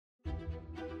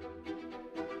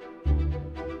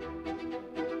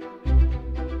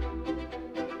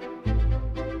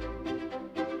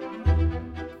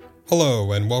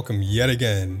Hello, and welcome yet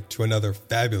again to another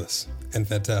fabulous and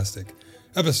fantastic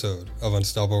episode of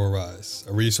Unstoppable Rise,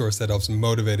 a resource that helps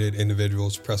motivated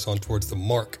individuals press on towards the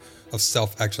mark of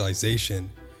self-actualization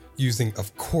using,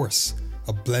 of course,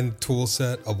 a blended tool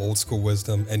set of old school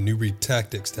wisdom and new breed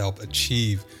tactics to help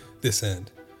achieve this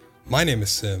end. My name is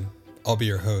Sim, I'll be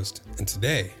your host, and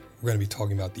today we're going to be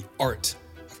talking about the art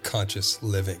of conscious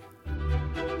living.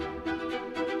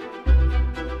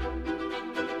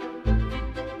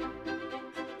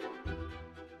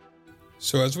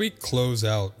 So as we close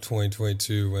out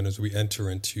 2022 and as we enter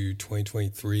into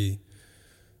 2023,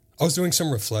 I was doing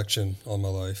some reflection on my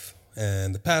life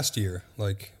and the past year,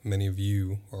 like many of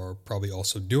you are probably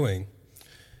also doing.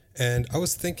 And I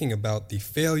was thinking about the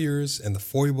failures and the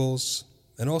foibles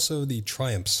and also the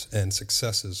triumphs and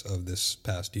successes of this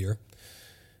past year.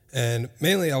 And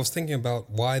mainly I was thinking about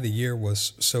why the year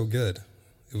was so good.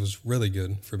 It was really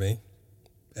good for me.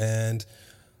 And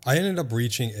I ended up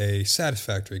reaching a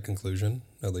satisfactory conclusion,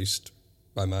 at least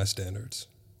by my standards,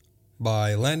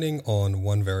 by landing on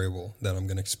one variable that I'm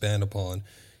going to expand upon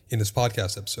in this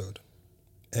podcast episode.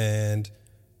 And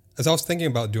as I was thinking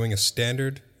about doing a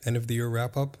standard end of the year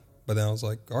wrap up, but then I was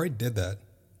like, I already did that.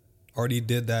 Already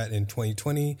did that in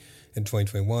 2020 and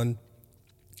 2021.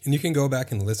 And you can go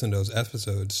back and listen to those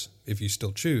episodes if you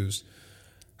still choose.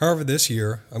 However, this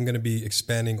year, I'm going to be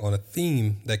expanding on a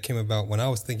theme that came about when I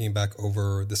was thinking back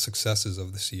over the successes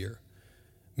of this year.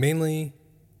 Mainly,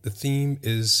 the theme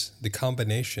is the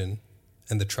combination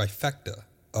and the trifecta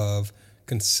of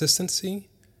consistency,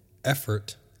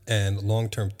 effort, and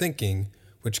long-term thinking,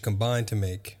 which combine to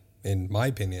make, in my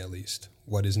opinion at least,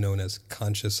 what is known as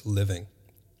conscious living.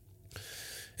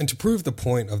 And to prove the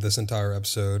point of this entire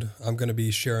episode, I'm going to be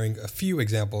sharing a few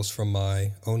examples from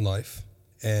my own life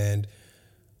and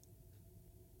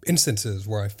instances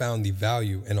where I found the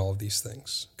value in all of these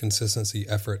things: consistency,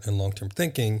 effort, and long-term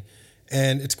thinking.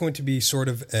 And it's going to be sort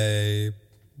of a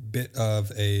bit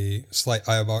of a slight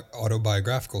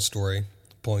autobiographical story,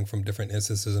 pulling from different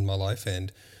instances in my life.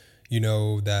 And you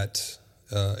know that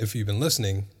if you've been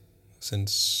listening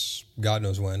since God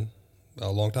knows when, a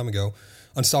long time ago,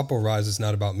 Unstoppable Rise is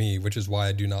not about me, which is why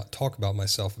I do not talk about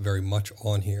myself very much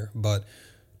on here. But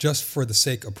just for the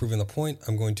sake of proving the point,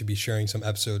 I'm going to be sharing some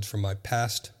episodes from my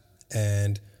past,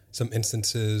 and some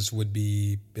instances would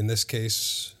be, in this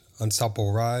case,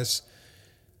 Unstoppable Rise,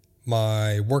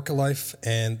 my work life,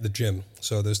 and the gym.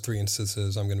 So those three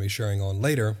instances I'm going to be sharing on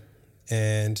later.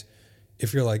 And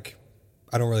if you're like,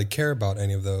 I don't really care about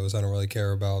any of those, I don't really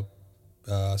care about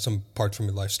some parts from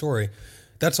your life story,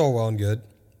 that's all well and good.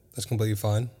 That's completely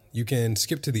fine. You can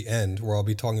skip to the end where I'll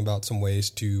be talking about some ways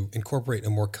to incorporate a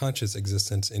more conscious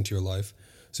existence into your life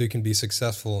so you can be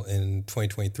successful in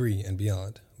 2023 and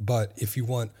beyond. But if you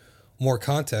want more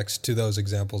context to those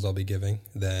examples I'll be giving,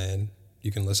 then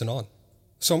you can listen on.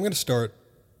 So I'm going to start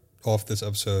off this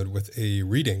episode with a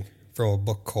reading from a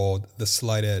book called The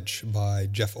Slight Edge by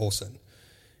Jeff Olson.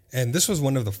 And this was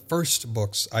one of the first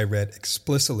books I read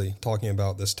explicitly talking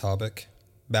about this topic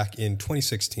back in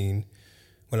 2016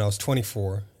 when I was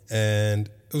 24. And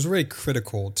it was really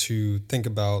critical to think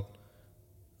about,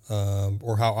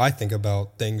 or how I think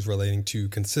about things relating to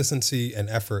consistency and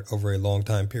effort over a long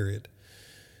time period.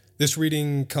 This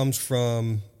reading comes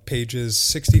from pages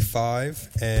 65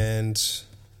 and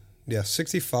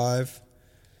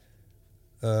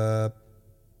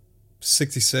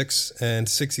 66 and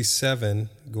 67,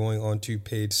 going on to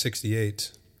page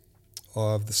 68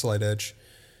 of The Slight Edge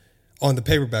on the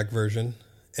paperback version.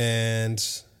 And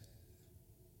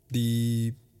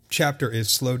the chapter is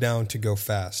Slow Down to Go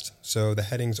Fast. So the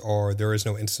headings are There Is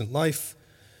No Instant Life,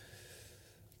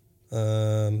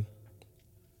 Where's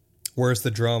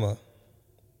the Drama?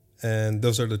 And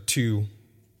those are the two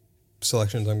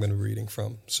selections I'm going to be reading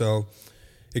from. So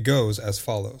it goes as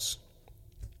follows.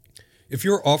 If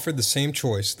you were offered the same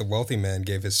choice the wealthy man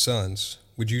gave his sons,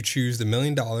 would you choose the $1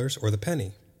 million or the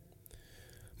penny?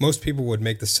 Most people would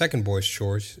make the second boy's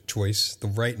choice, the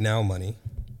right now money.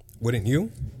 Wouldn't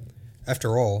you?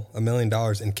 After all, $1 million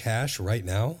in cash right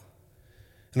now?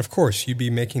 And of course, you'd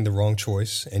be making the wrong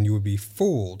choice, and you would be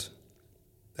fooled,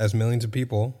 as millions of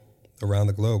people around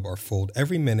the globe are fooled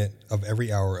every minute of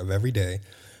every hour of every day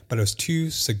by those two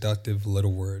seductive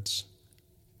little words,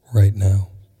 right now.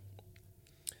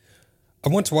 I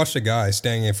once watched a guy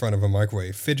standing in front of a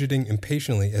microwave, fidgeting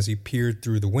impatiently as he peered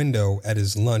through the window at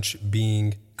his lunch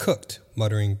being cooked,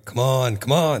 muttering, "Come on,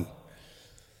 come on."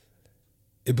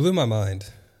 It blew my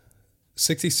mind.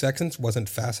 60 seconds wasn't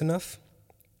fast enough?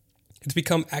 It's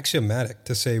become axiomatic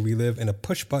to say we live in a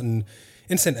push-button,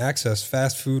 instant access,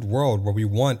 fast food world where we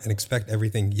want and expect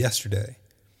everything yesterday.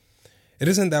 It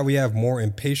isn't that we have more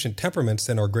impatient temperaments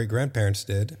than our great-grandparents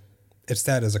did. It's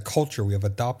that as a culture we have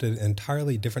adopted an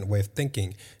entirely different way of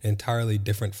thinking, an entirely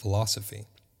different philosophy.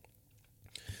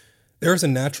 There is a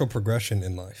natural progression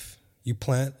in life. You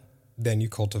plant, then you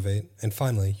cultivate, and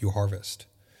finally you harvest.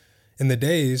 In the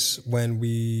days when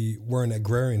we were an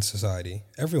agrarian society,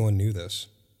 everyone knew this.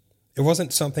 It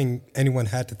wasn't something anyone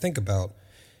had to think about.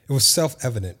 It was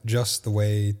self-evident, just the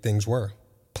way things were.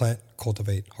 Plant,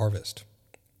 cultivate, harvest.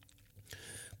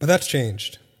 But that's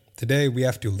changed. Today we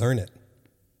have to learn it.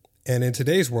 And in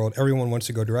today's world, everyone wants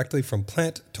to go directly from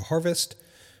plant to harvest.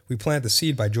 We plant the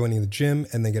seed by joining the gym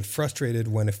and then get frustrated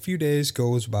when a few days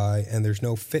goes by and there's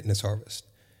no fitness harvest.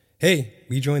 Hey,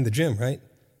 we joined the gym, right?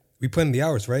 We put in the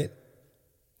hours, right?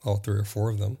 All 3 or 4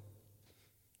 of them.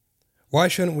 Why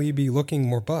shouldn't we be looking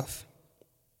more buff?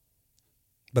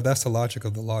 But that's the logic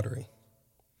of the lottery.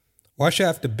 Why should I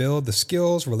have to build the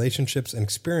skills, relationships, and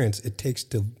experience it takes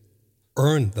to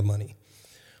earn the money?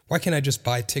 Why can't I just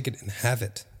buy a ticket and have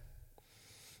it?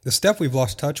 The step we've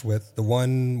lost touch with, the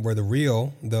one where the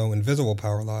real, though invisible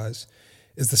power lies,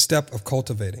 is the step of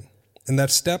cultivating. And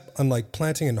that step, unlike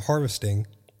planting and harvesting,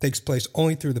 takes place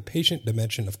only through the patient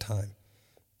dimension of time.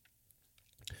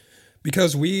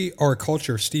 Because we are a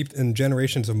culture steeped in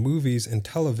generations of movies and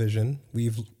television,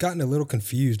 we've gotten a little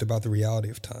confused about the reality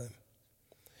of time.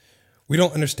 We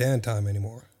don't understand time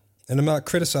anymore. And I'm not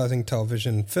criticizing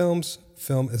television and films.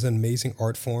 Film is an amazing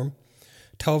art form.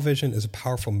 Television is a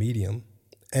powerful medium.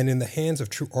 And in the hands of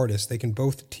true artists, they can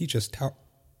both teach us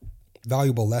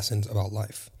valuable lessons about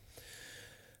life,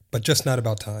 but just not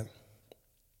about time.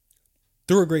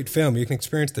 Through a great film, you can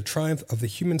experience the triumph of the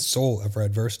human soul over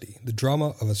adversity, the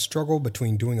drama of a struggle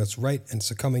between doing what's right and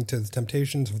succumbing to the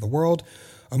temptations of the world,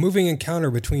 a moving encounter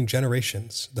between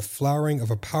generations, the flowering of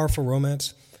a powerful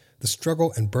romance, the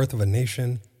struggle and birth of a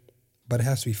nation, but it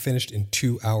has to be finished in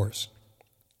 2 hours.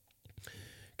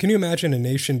 Can you imagine a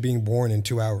nation being born in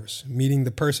 2 hours, meeting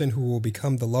the person who will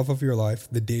become the love of your life,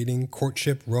 the dating,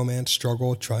 courtship, romance,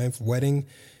 struggle, triumph, wedding,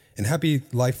 and happy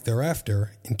life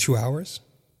thereafter in 2 hours?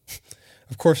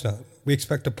 Of course not. We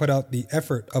expect to put out the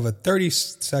effort of a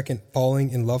 30-second falling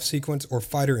in love sequence or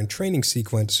fighter in training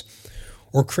sequence,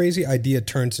 or crazy idea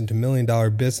turns into $1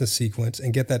 million business sequence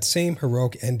and get that same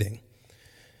heroic ending.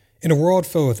 In a world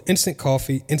filled with instant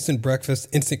coffee, instant breakfast,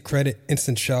 instant credit,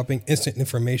 instant shopping, instant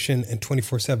information, and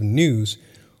 24/7 news,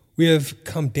 we have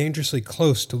come dangerously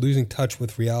close to losing touch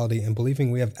with reality and believing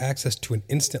we have access to an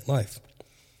instant life.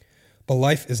 But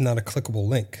life is not a clickable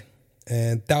link.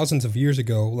 And thousands of years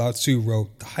ago, Lao Tzu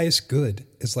wrote, "The highest good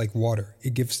is like water.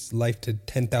 It gives life to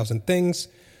 10,000 things."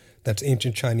 That's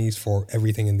ancient Chinese for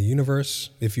everything in the universe.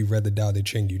 If you read the Tao Te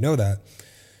Ching, you know that.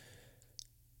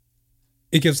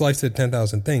 It gives life to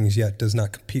 10,000 things, yet does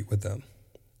not compete with them.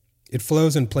 It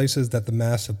flows in places that the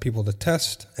mass of people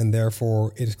detest, and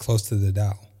therefore it is close to the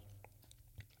Tao.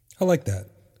 I like that.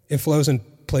 It flows in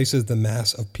places the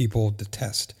mass of people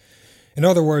detest. In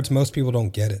other words, most people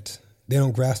don't get it. They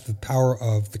don't grasp the power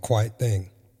of the quiet thing.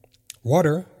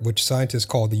 Water, which scientists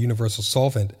call the universal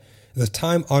solvent, is a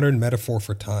time-honored metaphor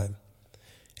for time.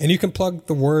 And you can plug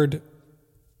the word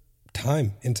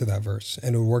time into that verse,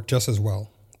 and it will work just as well.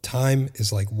 Time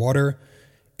is like water.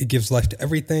 It gives life to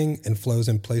everything and flows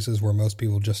in places where most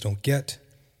people just don't get.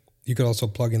 You could also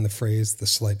plug in the phrase, the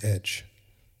slight edge.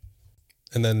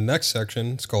 And then the next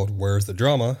section is called Where's the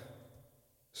Drama?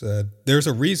 Said, there's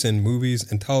a reason movies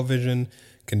and television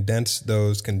condense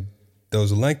those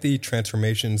lengthy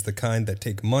transformations, the kind that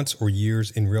take months or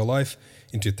years in real life,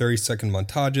 into 30-second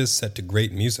montages set to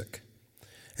great music.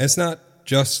 And it's not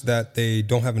just that they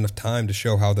don't have enough time to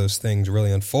show how those things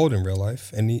really unfold in real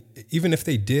life. And even if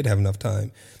they did have enough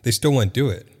time, they still wouldn't do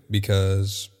it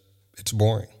because it's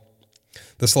boring.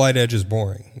 The slight edge is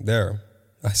boring. There,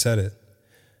 I said it.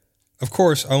 Of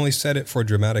course, I only said it for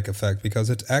dramatic effect because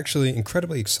it's actually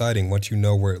incredibly exciting once you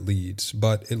know where it leads,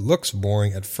 but it looks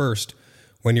boring at first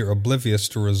when you're oblivious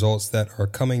to results that are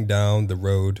coming down the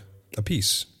road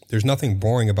apiece. There's nothing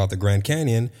boring about the Grand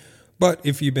Canyon, but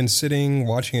if you've been sitting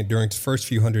watching it during its first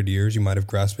few hundred years, you might have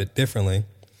grasped it differently.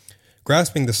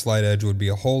 Grasping the slight edge would be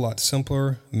a whole lot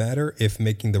simpler matter if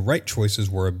making the right choices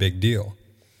were a big deal.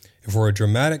 If it were a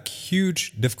dramatic,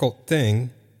 huge, difficult thing,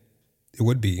 it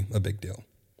would be a big deal.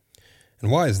 And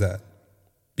why is that?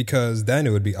 Because then it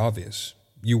would be obvious.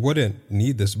 You wouldn't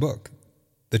need this book.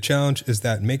 The challenge is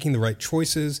that making the right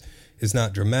choices is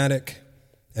not dramatic,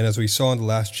 and as we saw in the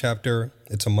last chapter,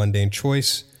 it's a mundane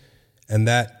choice, and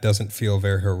that doesn't feel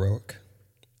very heroic.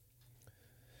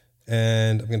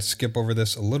 And I'm going to skip over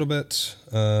this a little bit,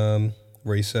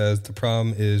 where he says, the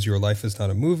problem is your life is not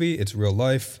a movie, it's real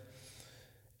life.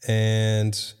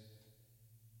 And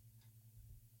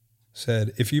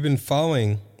said, if you've been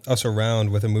following us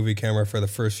around with a movie camera for the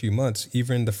first few months,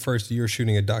 even the first year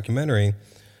shooting a documentary,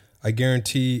 I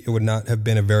guarantee it would not have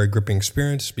been a very gripping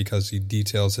experience because he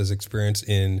details his experience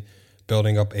in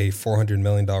building up a $400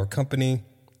 million company.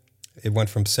 It went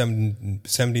from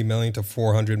 70 million to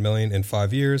 400 million in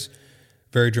 5 years.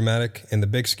 Very dramatic. In the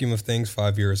big scheme of things,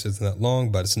 5 years isn't that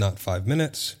long, but it's not 5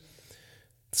 minutes.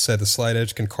 Said the Slight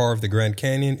Edge can carve the Grand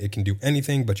Canyon. It can do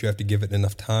anything, but you have to give it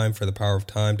enough time for the power of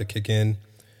time to kick in.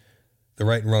 The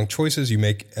right and wrong choices you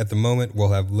make at the moment will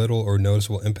have little or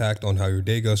noticeable impact on how your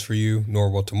day goes for you, nor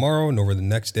will tomorrow, nor will the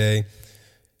next day.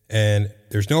 And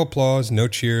there's no applause, no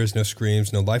cheers, no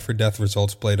screams, no life or death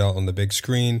results played out on the big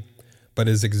screen, but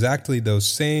it is exactly those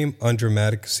same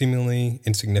undramatic, seemingly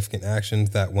insignificant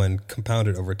actions that, when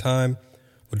compounded over time,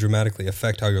 will dramatically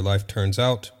affect how your life turns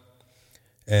out.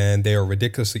 And they are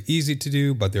ridiculously easy to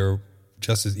do, but they're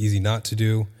just as easy not to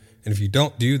do. And if you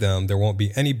don't do them, there won't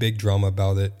be any big drama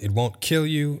about it. It won't kill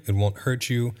you. It won't hurt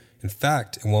you. In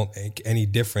fact, it won't make any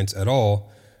difference at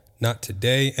all. Not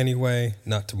today anyway,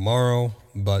 not tomorrow,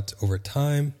 but over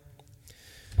time.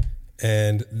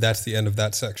 And that's the end of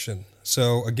that section.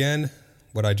 So again,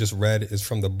 what I just read is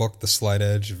from the book, The Slight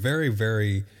Edge. Very,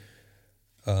 very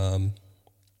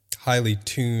highly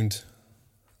tuned,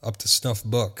 up to snuff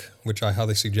book, which I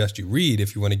highly suggest you read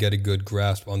if you want to get a good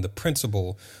grasp on the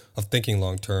principle of thinking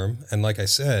long term. And like I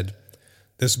said,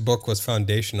 this book was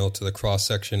foundational to the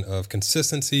cross-section of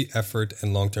consistency, effort,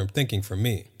 and long-term thinking for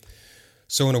me.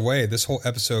 So in a way, this whole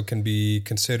episode can be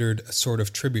considered a sort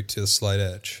of tribute to The Slight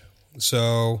Edge.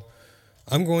 So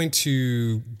I'm going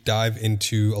to dive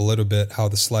into a little bit how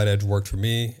The Slight Edge worked for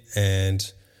me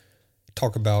and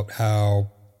talk about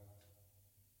how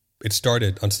it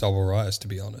started Unstoppable Rise, to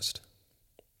be honest.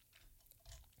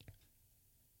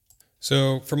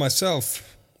 So for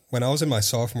myself, when I was in my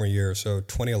sophomore year, so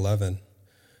 2011,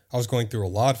 I was going through a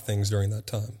lot of things during that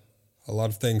time. A lot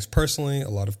of things personally, a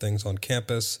lot of things on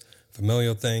campus,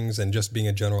 familial things, and just being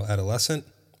a general adolescent.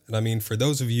 And I mean, for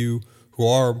those of you who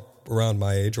are around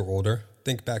my age or older,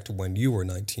 think back to when you were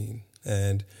 19.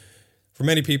 And for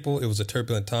many people, it was a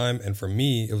turbulent time, and for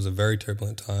me, it was a very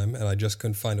turbulent time, and I just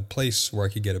couldn't find a place where I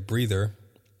could get a breather.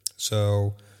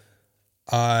 So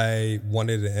I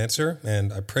wanted an answer,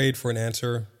 and I prayed for an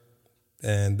answer,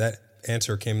 and that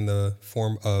answer came in the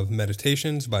form of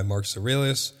Meditations by Marcus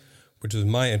Aurelius, which was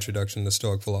my introduction to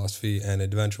Stoic philosophy and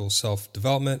eventual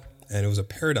self-development, and it was a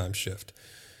paradigm shift.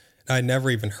 I'd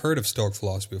never even heard of Stoic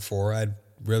philosophy before. I'd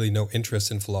really no interest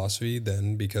in philosophy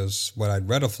then because what I'd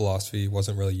read of philosophy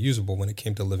wasn't really usable when it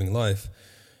came to living life.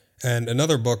 And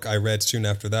another book I read soon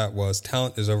after that was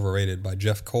Talent is Overrated by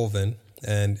Jeff Colvin.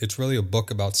 And it's really a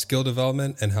book about skill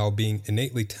development and how being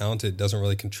innately talented doesn't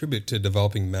really contribute to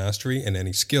developing mastery in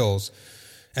any skills.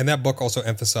 And that book also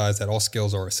emphasized that all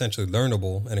skills are essentially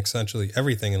learnable and essentially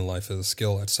everything in life is a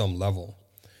skill at some level.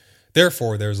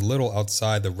 Therefore, there's little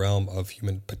outside the realm of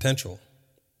human potential.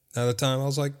 At the time, I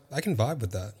was like, I can vibe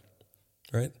with that,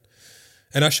 right?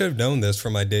 And I should have known this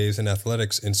from my days in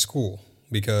athletics in school,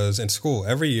 because in school,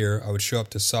 every year, I would show up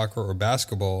to soccer or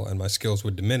basketball and my skills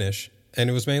would diminish, and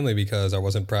it was mainly because I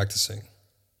wasn't practicing.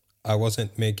 I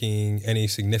wasn't making any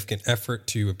significant effort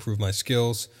to improve my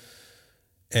skills,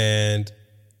 and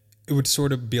it would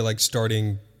sort of be like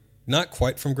starting not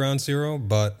quite from ground zero,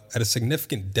 but at a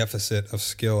significant deficit of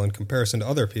skill in comparison to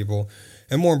other people,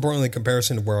 and more importantly, in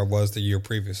comparison to where I was the year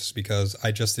previous, because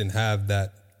I just didn't have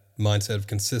that mindset of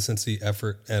consistency,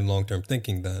 effort, and long-term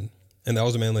thinking then. And that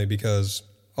was mainly because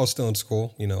I was still in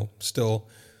school, still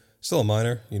a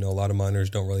minor. A lot of minors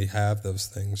don't really have those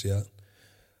things yet.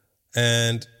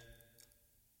 And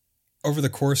over the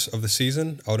course of the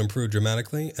season, I would improve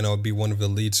dramatically, and I would be one of the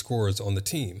lead scorers on the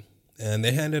team. And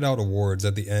they handed out awards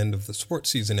at the end of the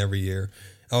sports season every year.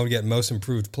 I would get most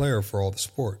improved player for all the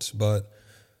sports. But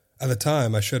at the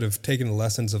time, I should have taken the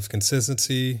lessons of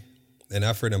consistency and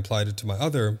effort and applied it to my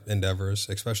other endeavors,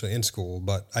 especially in school.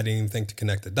 But I didn't even think to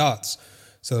connect the dots.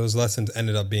 So those lessons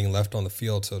ended up being left on the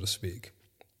field, so to speak.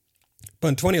 But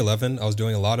in 2011, I was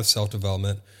doing a lot of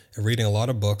self-development and reading a lot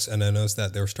of books, and I noticed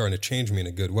that they were starting to change me in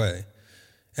a good way.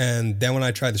 And then when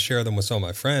I tried to share them with some of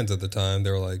my friends at the time,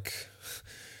 they were like,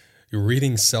 "You're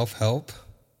reading self-help?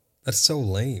 That's so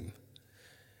lame."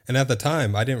 And at the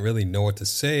time, I didn't really know what to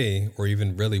say or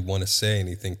even really want to say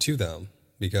anything to them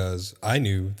because I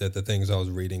knew that the things I was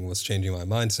reading was changing my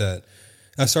mindset.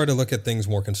 I started to look at things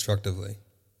more constructively.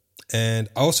 And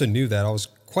I also knew that I was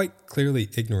quite clearly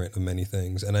ignorant of many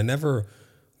things, and I never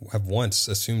have once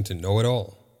assumed to know it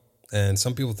all. And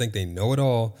some people think they know it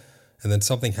all, and then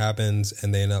something happens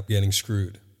and they end up getting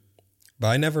screwed. But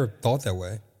I never thought that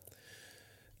way.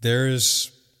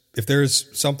 There's if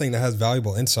there's something that has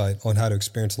valuable insight on how to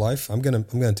experience life, I'm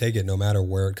gonna take it no matter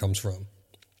where it comes from.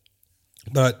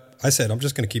 But I said, I'm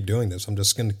just gonna keep doing this. I'm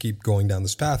just gonna keep going down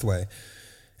this pathway.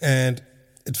 And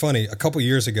it's funny, a couple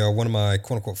years ago, one of my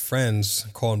quote unquote friends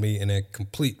called me in a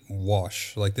complete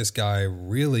wash. Like, this guy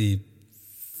really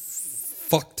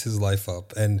fucked his life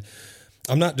up. And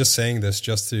I'm not just saying this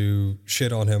just to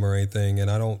shit on him or anything. And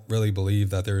I don't really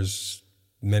believe that there's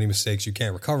many mistakes you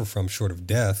can't recover from short of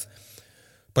death.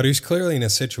 But he was clearly in a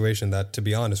situation that, to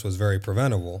be honest, was very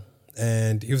preventable.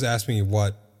 And he was asking me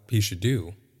what he should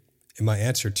do. And my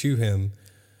answer to him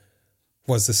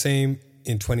was the same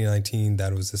in 2019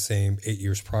 that it was the same 8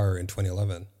 years prior in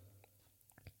 2011.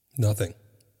 Nothing.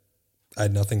 I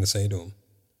had nothing to say to him.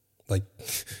 Like,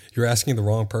 you're asking the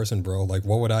wrong person, bro. Like,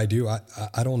 what would I do?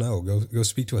 I don't know. Go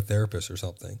speak to a therapist or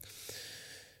something.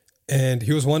 And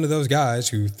he was one of those guys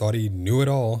who thought he knew it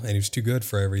all and he was too good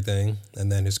for everything.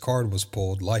 And then his card was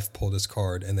pulled. Life pulled his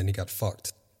card, and then he got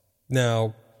fucked.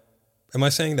 Now, am I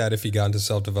saying that if he got into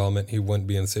self-development, he wouldn't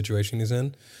be in the situation he's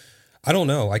in? I don't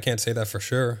know. I can't say that for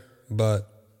sure. But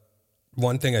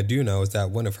one thing I do know is that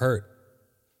it wouldn't have hurt.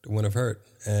 It wouldn't have hurt.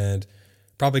 And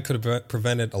probably could have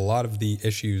prevented a lot of the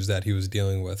issues that he was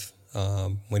dealing with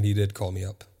when he did call me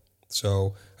up.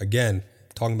 So again,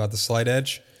 talking about the slight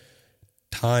edge,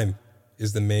 time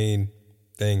is the main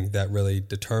thing that really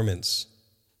determines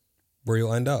where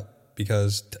you'll end up.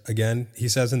 Because again, he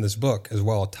says in this book as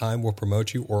well, time will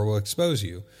promote you or will expose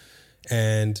you.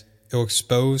 And it will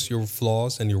expose your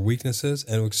flaws and your weaknesses,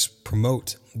 and it will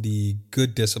promote the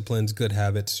good disciplines, good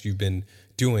habits you've been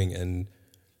doing and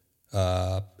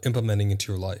implementing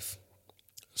into your life.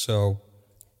 So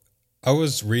I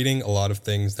was reading a lot of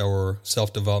things that were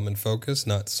self-development focused,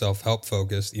 not self-help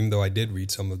focused, even though I did read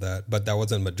some of that, but that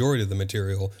wasn't the majority of the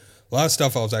material. A lot of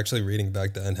stuff I was actually reading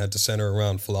back then had to center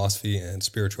around philosophy and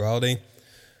spirituality.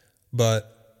 But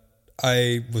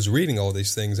I was reading all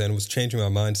these things and it was changing my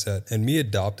mindset, and me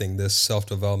adopting this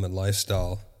self-development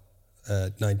lifestyle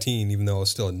at 19, even though I was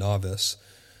still a novice,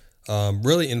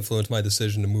 really influenced my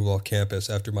decision to move off campus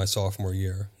after my sophomore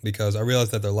year, because I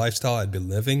realized that the lifestyle I'd been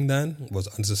living then was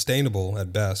unsustainable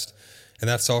at best. And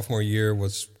that sophomore year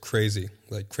was crazy,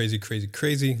 like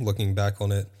crazy looking back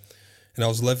on it. And I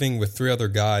was living with 3 other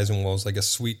guys in what was like a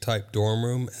suite type dorm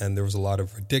room, and there was a lot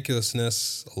of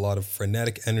ridiculousness, a lot of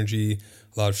frenetic energy,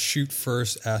 a lot of shoot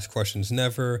first, ask questions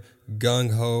never,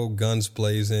 gung-ho, guns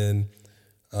blazing,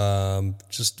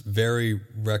 just very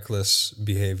reckless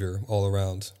behavior all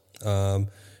around. And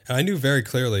I knew very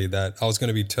clearly that I was going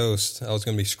to be toast. I was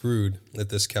going to be screwed if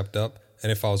this kept up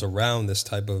and if I was around this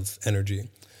type of energy.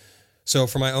 So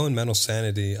for my own mental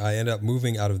sanity, I ended up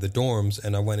moving out of the dorms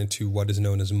and I went into what is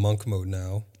known as monk mode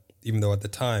now, even though at the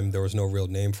time there was no real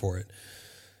name for it.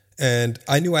 And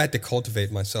I knew I had to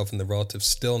cultivate myself in the relative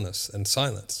stillness and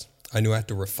silence. I knew I had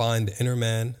to refine the inner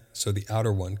man so the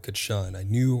outer one could shine. I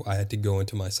knew I had to go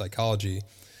into my psychology.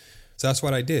 So that's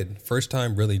what I did. First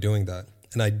time really doing that.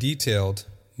 And I detailed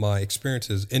my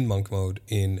experiences in monk mode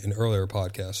in an earlier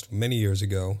podcast many years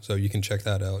ago. So you can check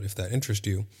that out if that interests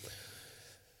you.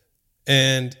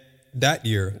 And that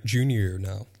year, junior year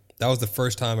now, that was the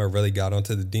first time I really got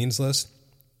onto the Dean's List.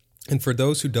 And for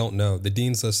those who don't know, the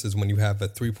Dean's List is when you have a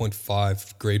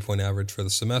 3.5 grade point average for the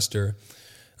semester.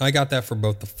 I got that for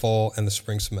both the fall and the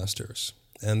spring semesters.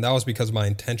 And that was because of my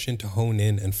intention to hone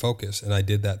in and focus, and I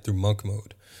did that through monk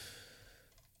mode.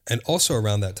 And also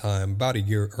around that time, about a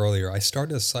year earlier, I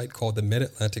started a site called the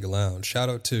Mid-Atlantic Lounge. Shout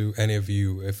out to any of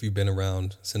you if you've been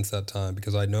around since that time,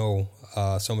 because I know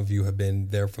some of you have been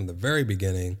there from the very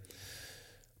beginning.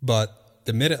 But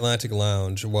the Mid-Atlantic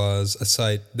Lounge was a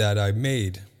site that I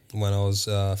made when I was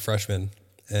a freshman,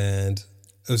 and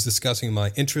it was discussing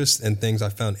my interests and things I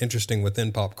found interesting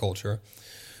within pop culture.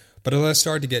 But as I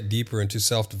started to get deeper into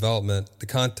self-development, the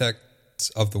context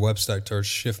of the website started to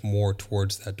shift more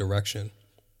towards that direction.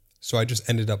 So I just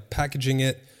ended up packaging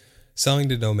it, selling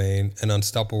the domain, and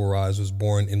Unstoppable Rise was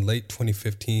born in late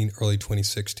 2015, early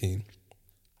 2016.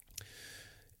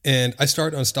 And I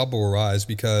started Unstoppable Rise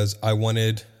because I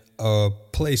wanted a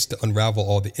place to unravel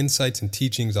all the insights and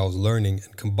teachings I was learning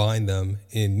and combine them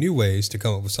in new ways to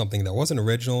come up with something that wasn't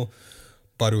original,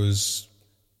 but it was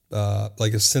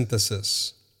like a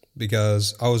synthesis.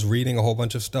 Because I was reading a whole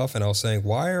bunch of stuff and I was saying,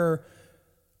 why are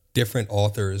different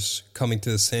authors coming to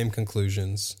the same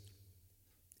conclusions,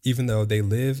 even though they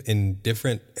live in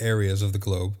different areas of the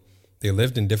globe, they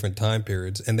lived in different time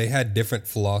periods, and they had different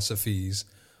philosophies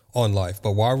on life,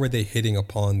 but why were they hitting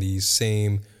upon these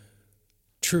same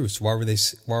truths? Why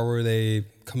were they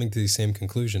coming to these same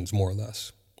conclusions, more or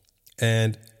less?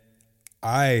 And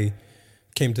I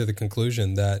came to the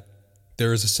conclusion that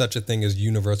there is such a thing as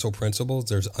universal principles.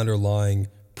 There's underlying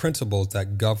principles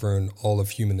that govern all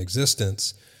of human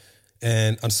existence.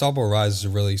 And Unstoppable Rise is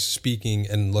really speaking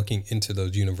and looking into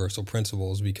those universal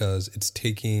principles, because it's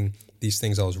taking these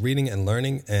things I was reading and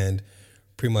learning and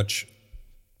pretty much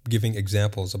giving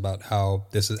examples about how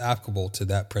this is applicable to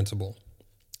that principle.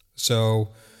 So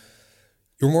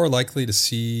you're more likely to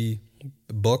see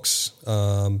books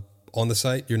on the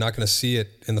site. You're not going to see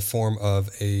it in the form of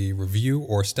a review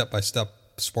or step-by-step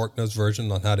SparkNotes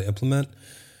version on how to implement.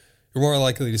 You're more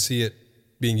likely to see it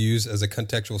being used as a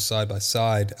contextual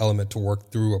side-by-side element to work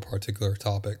through a particular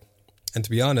topic. And to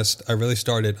be honest, I really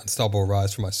started Unstoppable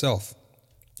Rise for myself,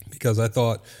 because I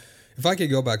thought, if I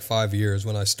could go back 5 years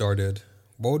when I started,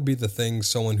 what would be the things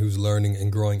someone who's learning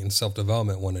and growing in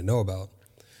self-development want to know about?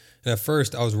 And at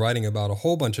first, I was writing about a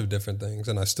whole bunch of different things,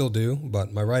 and I still do,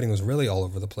 but my writing was really all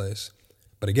over the place.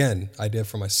 But again, I did it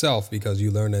for myself, because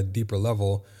you learn at a deeper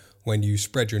level when you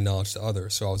spread your knowledge to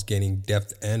others. So I was gaining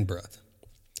depth and breadth.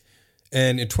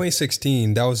 And in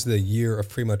 2016, that was the year of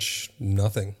pretty much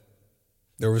nothing.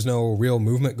 There was no real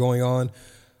movement going on.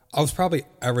 I was probably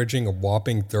averaging a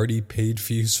whopping 30 page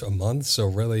views a month, so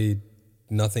really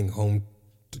nothing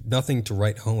to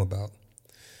write home about.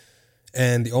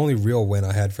 And the only real win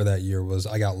I had for that year was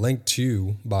I got linked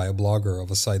to by a blogger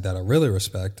of a site that I really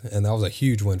respect, and that was a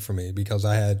huge win for me, because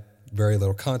I had very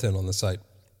little content on the site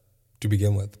to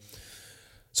begin with.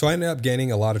 So I ended up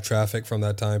gaining a lot of traffic from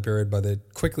that time period, but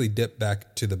it quickly dipped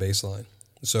back to the baseline.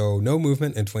 So no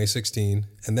movement in 2016.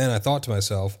 And then I thought to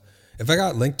myself, if I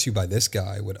got linked to by this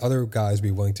guy, would other guys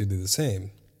be willing to do the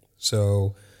same?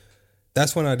 So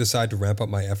that's when I decided to ramp up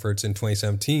my efforts in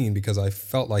 2017, because I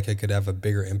felt like I could have a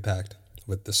bigger impact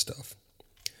with this stuff.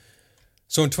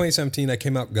 So in 2017, I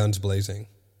came out guns blazing.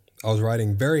 I was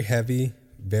writing very heavy,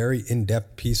 very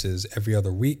in-depth pieces every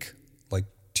other week, like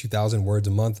 2,000 words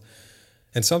a month.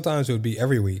 And sometimes it would be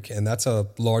every week, and that's a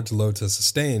large load to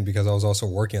sustain, because I was also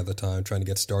working at the time, trying to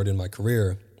get started in my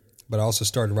career. But I also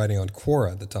started writing on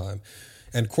Quora at the time.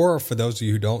 And Quora, for those of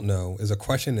you who don't know, is a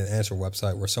question and answer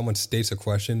website where someone states a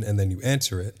question and then you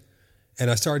answer it. And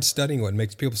I started studying what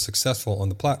makes people successful on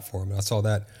the platform, and I saw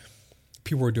that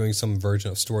people were doing some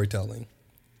version of storytelling.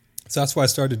 So that's why I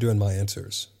started doing my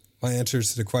answers. My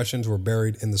answers to the questions were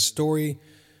buried in the story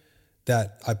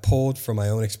that I pulled from my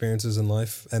own experiences in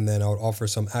life, and then I would offer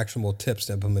some actionable tips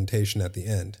to implementation at the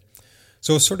end.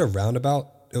 So it was sort of roundabout.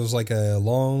 It was like it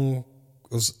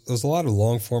was a lot of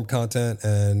long form content,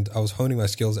 and I was honing my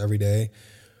skills every day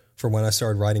from when I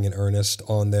started writing in earnest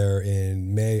on there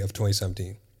in May of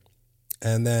 2017.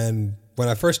 And then when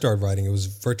I first started writing, it was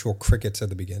virtual crickets at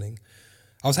the beginning.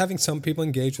 I was having some people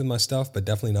engage with my stuff, but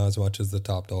definitely not as much as the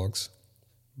top dogs.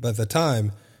 But at the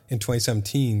time, in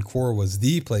 2017, Quora was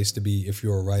the place to be if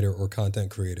you're a writer or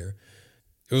content creator.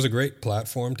 It was a great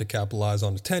platform to capitalize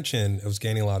on attention. It was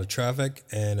gaining a lot of traffic.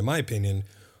 And in my opinion,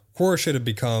 Quora should have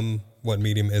become what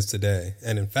Medium is today.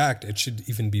 And in fact, it should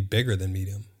even be bigger than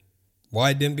Medium. Why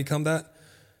it didn't become that?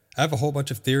 I have a whole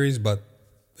bunch of theories, but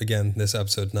again, this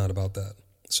episode's not about that.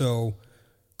 So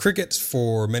crickets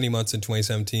for many months in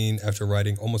 2017 after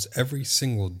writing almost every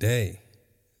single day.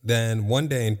 Then one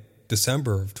day in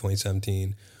December of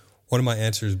 2017, one of my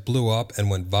answers blew up and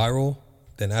went viral.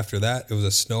 Then after that, it was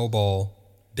a snowball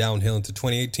downhill into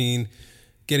 2018,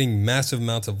 getting massive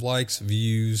amounts of likes,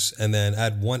 views, and then I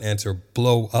had one answer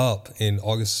blow up in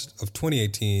August of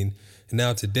 2018. And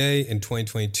now today in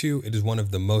 2022, it is one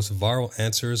of the most viral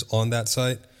answers on that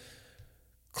site.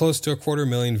 Close to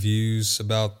 250,000 views,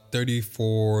 about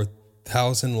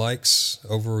 34,000 likes,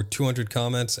 over 200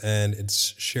 comments, and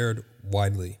it's shared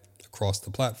widely across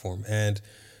the platform and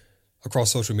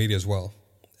across social media as well.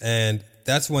 And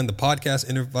that's when the podcast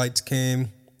invites came.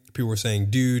 People were saying,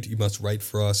 dude, you must write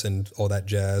for us and all that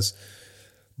jazz.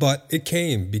 But it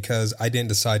came because I didn't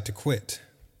decide to quit.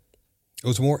 It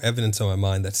was more evidence on my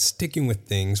mind that sticking with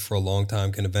things for a long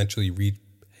time can eventually reap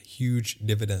huge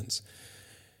dividends.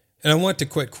 And I wanted to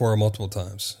quit Quora multiple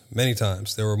times, many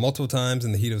times. There were multiple times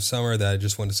in the heat of summer that I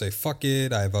just wanted to say, fuck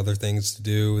it, I have other things to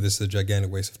do. This is a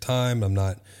gigantic waste of time. I'm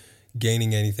not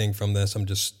gaining anything from this. I'm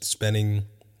just spending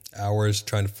hours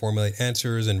trying to formulate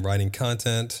answers and writing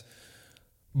content.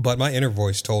 But my inner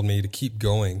voice told me to keep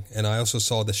going. And I also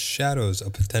saw the shadows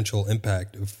of potential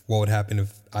impact of what would happen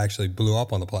if I actually blew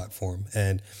up on the platform.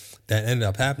 And that ended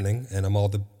up happening, and I'm all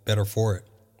the better for it.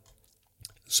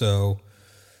 So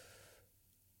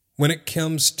when it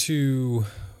comes to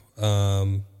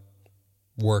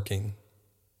working,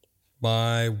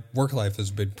 my work life has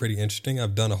been pretty interesting.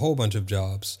 I've done a whole bunch of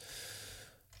jobs.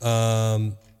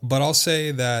 But I'll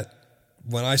say that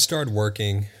when I started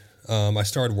working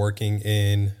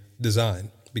in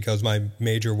design. because my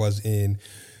major was in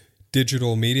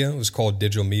digital media. It was called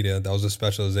digital media. That was a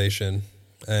specialization,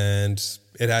 and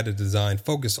it had a design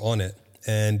focus on it.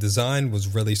 And design was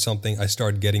really something I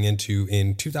started getting into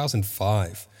in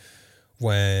 2005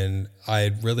 when I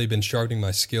had really been sharpening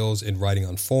my skills in writing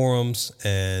on forums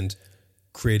and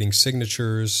creating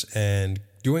signatures and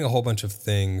doing a whole bunch of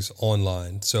things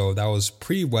online. So that was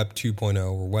pre-Web 2.0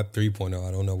 or Web 3.0. I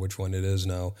don't know which one it is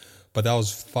now. But that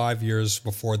was 5 years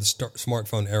before the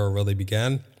smartphone era really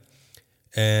began.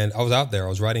 And I was out there. I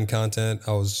was writing content.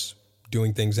 I was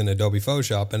doing things in Adobe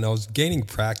Photoshop, and I was gaining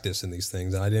practice in these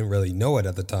things. And I didn't really know it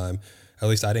at the time. At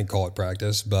least I didn't call it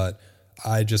practice, but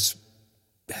I just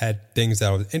had things that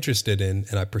I was interested in,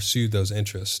 and I pursued those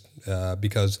interests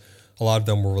because a lot of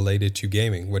them were related to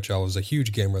gaming, which I was a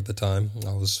huge gamer at the time.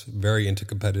 I was very into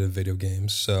competitive video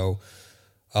games. So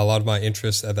a lot of my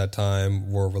interests at that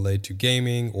time were related to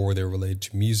gaming, or they were related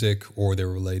to music, or they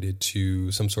were related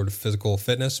to some sort of physical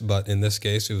fitness. But in this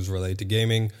case, it was related to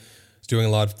gaming. I was doing a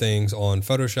lot of things on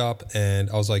Photoshop, and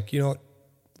I was like, you know what?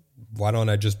 Why don't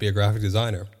I just be a graphic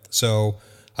designer? So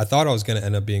I thought I was going to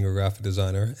end up being a graphic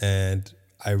designer, and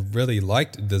I really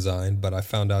liked design, but I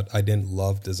found out I didn't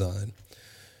love design.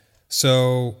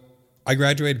 So I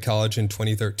graduated college in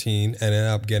 2013 and ended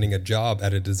up getting a job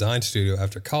at a design studio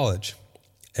after college.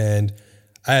 And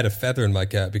I had a feather in my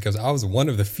cap because I was one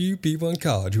of the few people in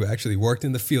college who actually worked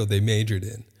in the field they majored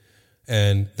in.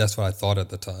 And that's what I thought at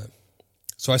the time.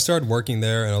 So I started working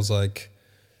there, and I was like,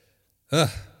 I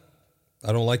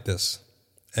don't like this.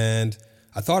 And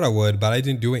I thought I would, but I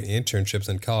didn't do any internships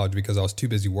in college because I was too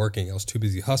busy working. I was too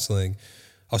busy hustling.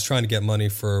 I was trying to get money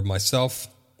for myself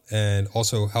and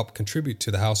also help contribute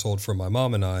to the household for my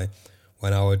mom and I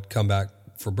when I would come back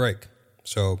for break.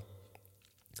 So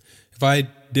if I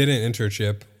did an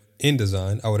internship in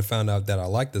design, I would have found out that I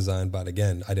liked design, but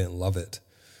again, I didn't love it.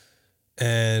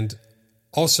 And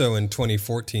also in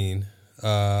 2014,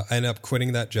 I ended up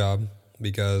quitting that job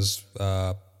because,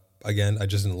 again, I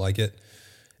just didn't like it.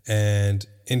 And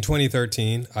in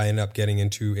 2013, I ended up getting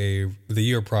into the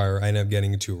year prior, I ended up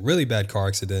getting into a really bad car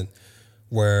accident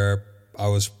where I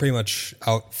was pretty much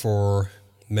out for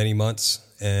many months.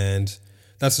 And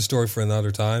that's a story for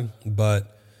another time.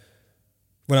 But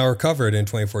when I recovered in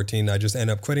 2014, I just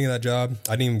ended up quitting that job.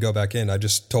 I didn't even go back in. I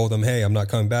just told them, hey, I'm not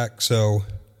coming back. So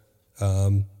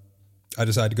I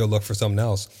decided to go look for something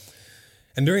else.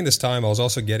 And during this time, I was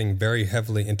also getting very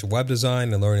heavily into web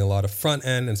design and learning a lot of front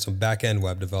end and some back end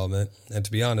web development. And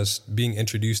to be honest, being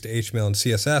introduced to HTML and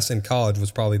CSS in college was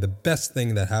probably the best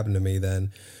thing that happened to me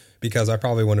then, because I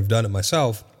probably wouldn't have done it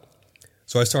myself.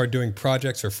 So I started doing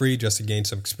projects for free just to gain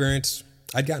some experience.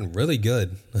 I'd gotten really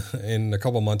good in a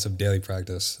couple months of daily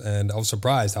practice, and I was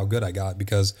surprised how good I got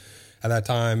because at that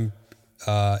time,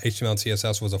 HTML and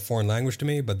CSS was a foreign language to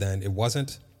me, but then it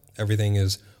wasn't. Everything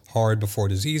is hard before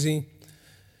it is easy.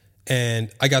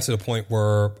 And I got to the point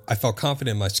where I felt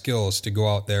confident in my skills to go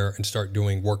out there and start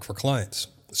doing work for clients.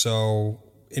 So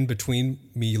in between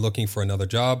me looking for another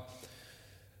job,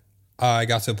 I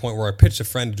got to the point where I pitched a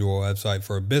friend to do a website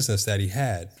for a business that he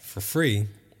had for free,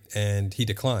 and he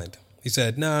declined. He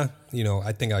said, nah,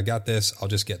 I think I got this. I'll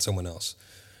just get someone else.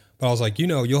 But I was like,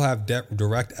 you'll have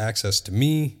direct access to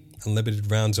me,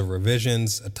 unlimited rounds of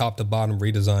revisions, a top-to-bottom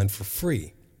redesign for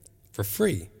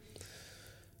free.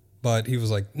 But he was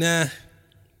like, nah,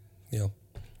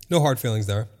 no hard feelings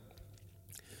there.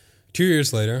 2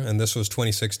 years later, and this was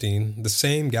 2016, the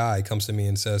same guy comes to me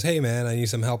and says, hey, man, I need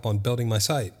some help on building my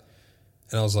site.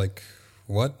 And I was like,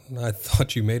 what? I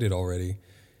thought you made it already.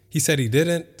 He said he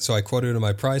didn't, so I quoted him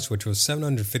my price, which was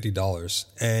 $750.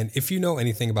 And if you know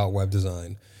anything about web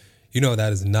design, you know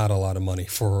that is not a lot of money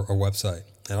for a website.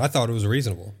 And I thought it was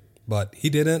reasonable, but he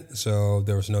didn't, so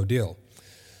there was no deal.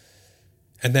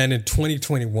 And then in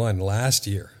 2021, last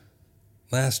year,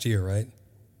 right?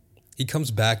 He comes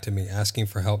back to me asking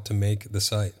for help to make the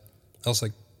site. I was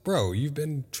like, bro, you've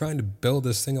been trying to build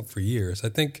this thing up for years. I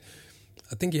think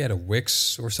he had a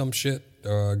Wix or some shit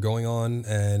going on,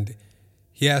 and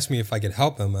he asked me if I could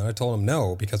help him, and I told him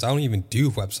no, because I don't even do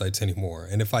websites anymore.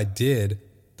 And if I did,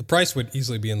 the price would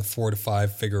easily be in the 4 to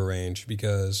 5 figure range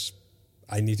because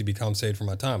I need to be compensated for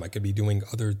my time. I could be doing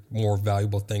other more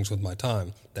valuable things with my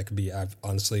time that could be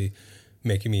honestly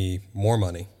making me more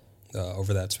money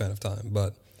over that span of time.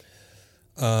 But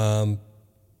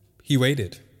he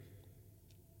waited.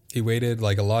 He waited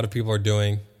like a lot of people are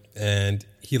doing, and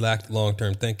he lacked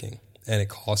long-term thinking, and it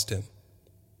cost him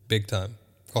big time.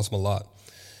 It cost him a lot.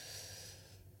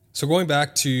 So going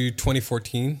back to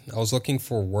 2014, I was looking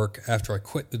for work after I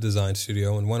quit the design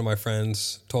studio, and one of my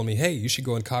friends told me, hey, you should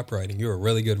go in copywriting. You're a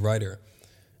really good writer.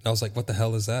 And I was like, what the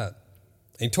hell is that?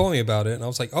 And he told me about it, and I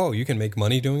was like, oh, you can make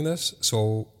money doing this?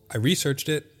 So I researched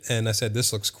it, and I said,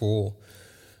 this looks cool.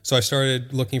 So I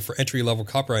started looking for entry-level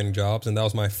copywriting jobs, and that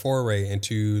was my foray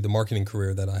into the marketing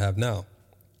career that I have now.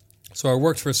 So I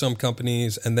worked for some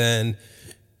companies, and then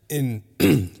in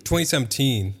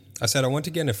 2017, I said I want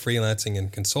to get into freelancing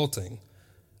and consulting.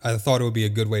 I thought it would be a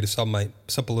good way to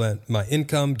supplement my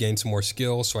income, gain some more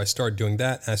skills, so I started doing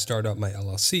that, and I started up my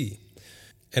LLC.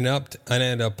 And I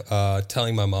ended up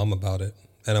telling my mom about it,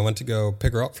 and I went to go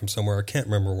pick her up from somewhere, I can't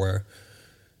remember where,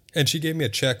 and she gave me a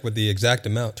check with the exact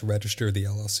amount to register the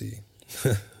LLC.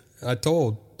 I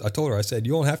told her, I said,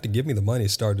 you don't have to give me the money to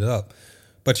start it up.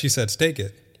 But she said, take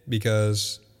it,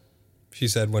 because she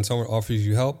said, when someone offers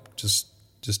you help, just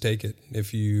take it.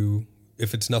 If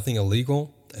it's nothing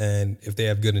illegal and if they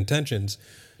have good intentions,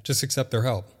 just accept their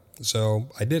help. So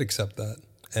I did accept that.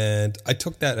 And I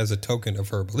took that as a token of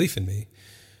her belief in me,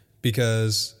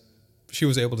 because she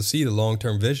was able to see the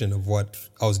long-term vision of what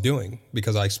I was doing,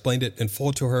 because I explained it in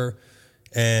full to her.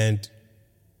 And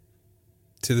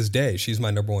to this day, she's my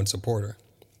number one supporter,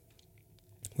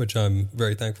 which I'm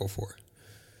very thankful for.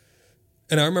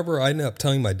 And I remember I ended up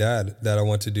telling my dad that I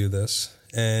want to do this,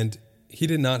 and he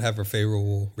did not have a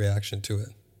favorable reaction to it.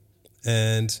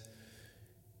 And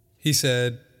he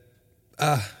said,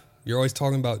 you're always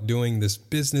talking about doing this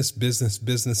business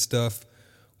stuff.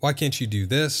 Why can't you do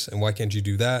this? And why can't you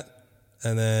do that?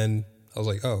 And then I was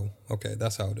like, oh, okay,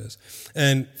 that's how it is.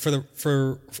 And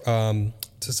to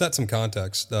set some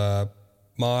context,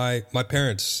 my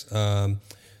parents,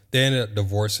 they ended up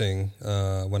divorcing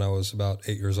when I was about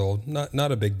 8 years old.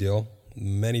 Not a big deal.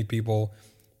 Many people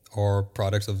are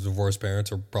products of divorced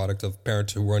parents or product of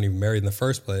parents who weren't even married in the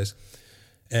first place.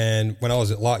 And when I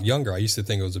was a lot younger, I used to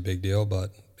think it was a big deal,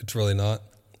 but it's really not.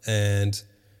 And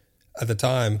at the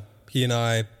time, he and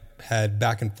I had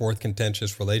back and forth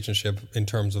contentious relationship in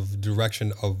terms of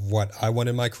direction of what I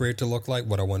wanted my career to look like,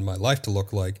 what I wanted my life to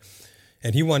look like.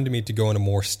 And he wanted me to go in a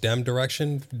more STEM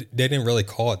direction. They didn't really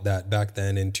call it that back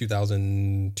then in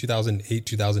 2008,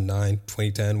 2009,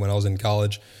 2010, when I was in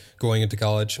college, going into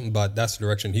college. But that's the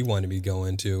direction he wanted me to go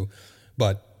into.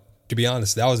 But to be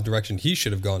honest, that was the direction he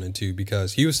should have gone into,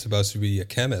 because he was supposed to be a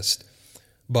chemist.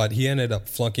 But he ended up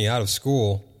flunking out of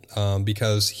school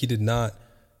because he did not,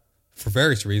 for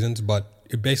various reasons, but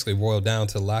it basically boiled down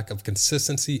to lack of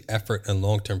consistency, effort, and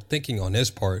long-term thinking on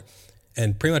his part.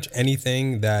 And pretty much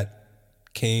anything that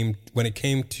when it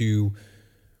came to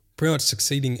pretty much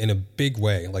succeeding in a big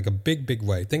way, like a big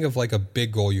way. Think of like a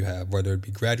big goal you have, whether it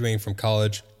be graduating from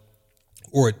college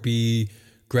or it be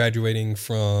graduating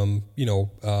from,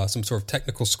 some sort of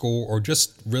technical school, or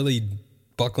just really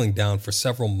buckling down for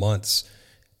several months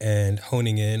and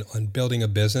honing in on building a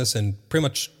business and pretty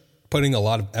much putting a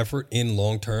lot of effort in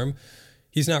long term.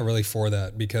 He's not really for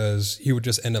that, because he would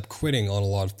just end up quitting on a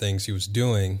lot of things he was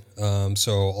doing.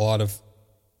 So a lot of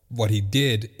what he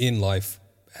did in life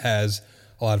has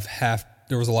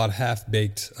there was a lot of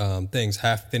half-baked things,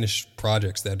 half-finished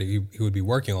projects that he would be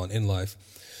working on in life.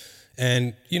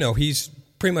 And, he's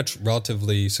pretty much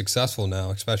relatively successful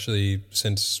now, especially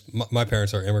since my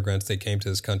parents are immigrants. They came to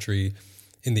this country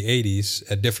in the 80s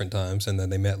at different times, and then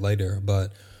they met later.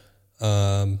 But,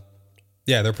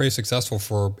 they're pretty successful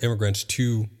for immigrants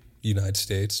to the United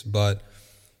States. But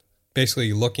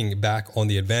basically looking back on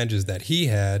the advantages that he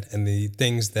had and the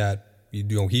things that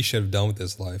he should have done with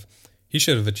his life, he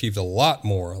should have achieved a lot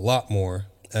more,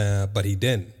 but he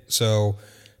didn't. So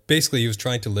basically he was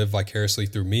trying to live vicariously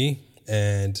through me,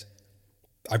 and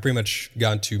I pretty much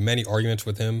got into many arguments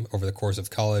with him over the course of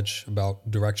college about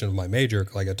direction of my major.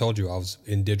 Like I told you, I was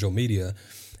in digital media,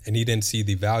 and he didn't see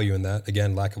the value in that.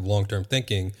 Again, lack of long-term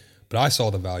thinking, but I saw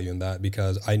the value in that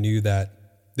because I knew that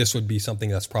this would be something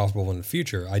that's profitable in the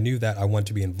future. I knew that I wanted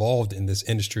to be involved in this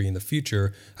industry in the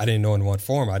future. I didn't know in what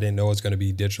form. I didn't know it was going to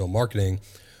be digital marketing,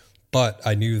 but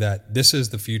I knew that this is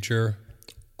the future.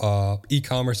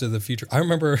 E-commerce is the future. I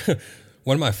remember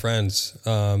one of my friends,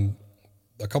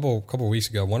 a couple weeks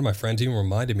ago, one of my friends even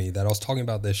reminded me that I was talking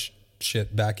about this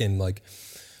shit back in like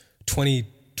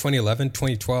 2011,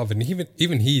 2012, and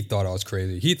even he thought I was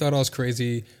crazy. He thought I was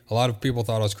crazy. A lot of people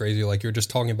thought I was crazy. Like, you're just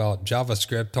talking about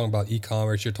JavaScript, talking about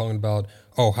e-commerce. You're talking about,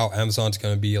 how Amazon's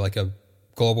going to be like a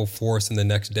global force in the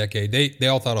next decade. They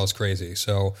all thought I was crazy.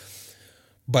 So,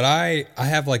 but I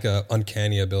have like a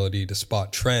uncanny ability to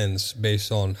spot trends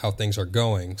based on how things are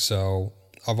going. So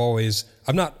I'm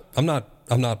not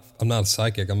a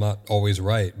psychic. I'm not always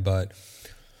right, but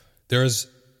there's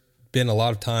been a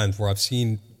lot of times where I've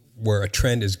seen where a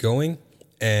trend is going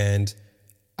and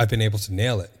I've been able to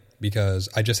nail it because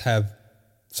I just have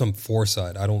some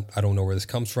foresight. I don't know where this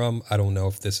comes from. I don't know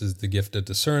if this is the gift of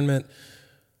discernment.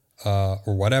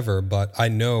 or whatever, but I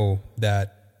know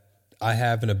that I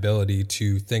have an ability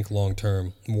to think long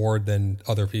term more than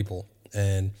other people.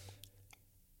 And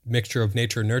mixture of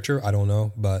nature and nurture, I don't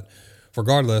know, but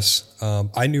regardless,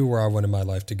 I knew where I wanted my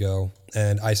life to go,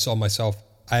 and I saw myself.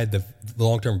 I had the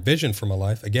long-term vision for my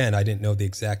life. Again, I didn't know the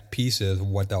exact pieces of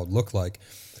what that would look like,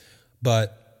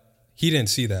 but he didn't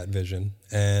see that vision.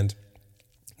 And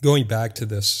going back to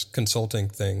this consulting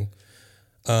thing,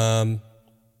 I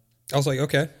was like,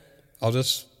 okay, it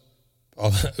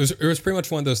was pretty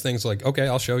much one of those things like, okay,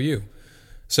 I'll show you.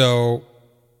 So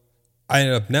I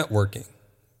ended up networking.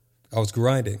 I was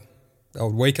grinding. I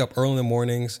would wake up early in the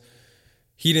mornings.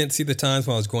 He didn't see the times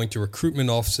when I was going to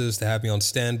recruitment offices to have me on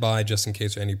standby just in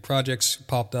case any projects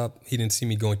popped up. He didn't see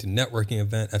me going to networking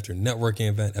event after networking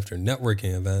event after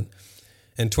networking event.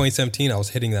 In 2017, I was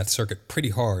hitting that circuit pretty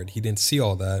hard. He didn't see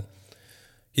all that.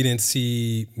 He didn't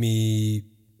see me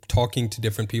talking to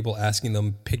different people, asking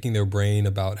them, picking their brain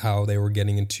about how they were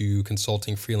getting into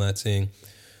consulting, freelancing,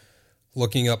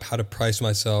 looking up how to price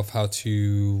myself, how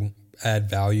to add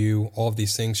value, all of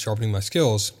these things, sharpening my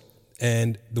skills.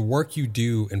 And the work you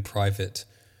do in private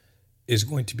is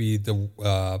going to be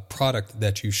the product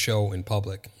that you show in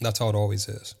public. That's how it always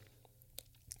is.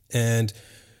 And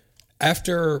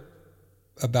after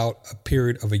about a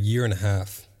period of a year and a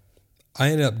half, I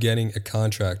ended up getting a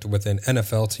contract with an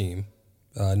NFL team,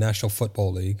 National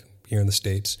Football League here in the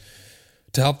States,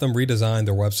 to help them redesign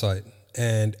their website.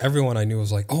 And everyone I knew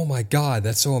was like, oh my God,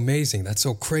 that's so amazing. That's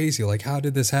so crazy. Like, how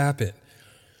did this happen?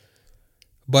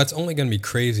 But it's only going to be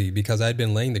crazy because I'd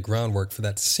been laying the groundwork for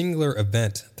that singular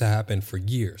event to happen for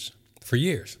years.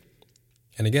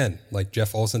 And again, like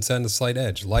Jeff Olson said in The Slight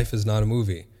Edge, life is not a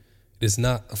movie. It is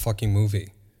not a fucking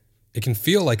movie. It can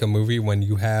feel like a movie when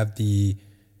you have the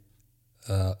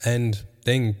end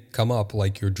thing come up,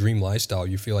 like your dream lifestyle.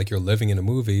 You feel like you're living in a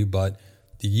movie, but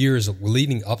the years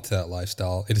leading up to that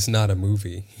lifestyle, it is not a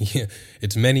movie.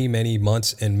 It's many, many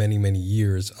months and many, many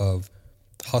years of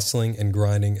hustling and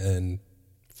grinding and,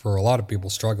 for a lot of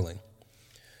people, struggling.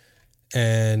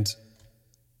 And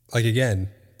like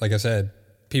I said,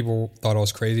 people thought I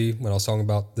was crazy when I was talking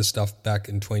about this stuff back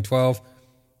in 2012.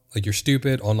 Like, you're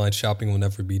stupid. Online shopping will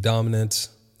never be dominant.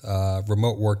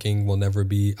 Remote working will never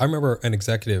be. I remember an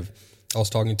executive I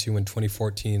was talking to in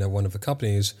 2014 at one of the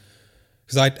companies,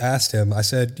 because I asked him, I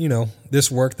said,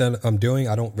 this work that I'm doing,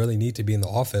 I don't really need to be in the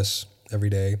office every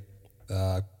day.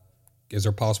 Is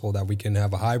there possible that we can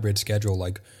have a hybrid schedule,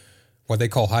 like what they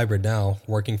call hybrid now,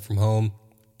 working from home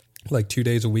like 2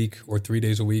 days a week or 3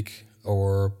 days a week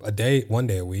or one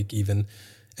day a week even,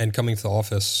 and coming to the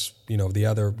office, the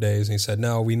other days? And he said,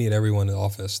 no, we need everyone in the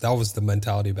office. That was the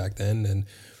mentality back then. And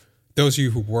those of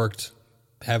you who worked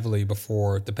heavily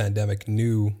before the pandemic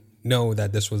know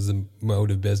that this was the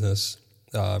mode of business.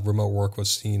 Remote work was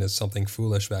seen as something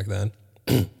foolish back then.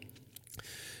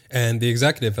 And the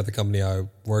executive at the company I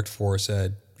worked for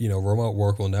said, remote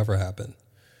work will never happen.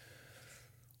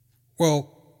 Well,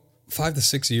 5 to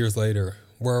 6 years later,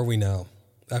 where are we now?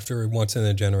 After a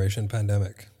once-in-a-generation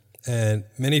pandemic. And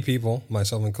many people,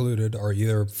 myself included, are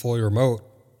either fully remote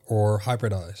or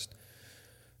hybridized.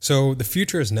 So the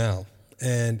future is now,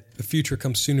 and the future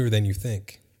comes sooner than you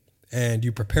think. And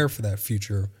you prepare for that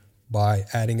future by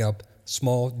adding up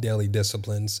small daily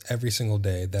disciplines every single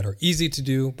day that are easy to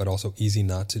do, but also easy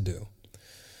not to do.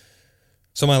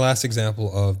 So my last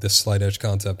example of this slight edge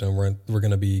concept, and we're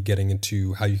going to be getting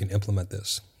into how you can implement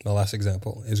this. My last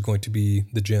example is going to be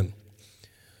the gym.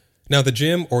 Now, the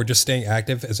gym, or just staying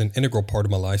active, is an integral part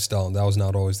of my lifestyle, and that was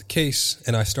not always the case.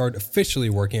 And I started officially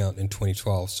working out in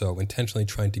 2012, so intentionally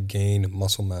trying to gain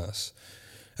muscle mass.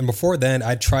 And before then,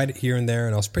 I tried it here and there,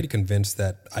 and I was pretty convinced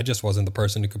that I just wasn't the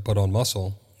person who could put on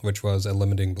muscle, which was a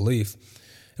limiting belief.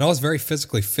 And I was very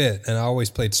physically fit, and I always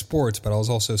played sports, but I was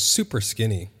also super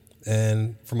skinny.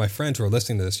 And for my friends who are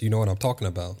listening to this, you know what I'm talking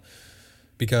about.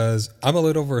 Because I'm a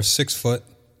little over 6 foot,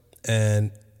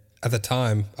 and at the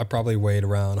time, I probably weighed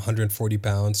around 140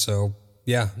 pounds. So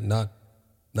yeah, not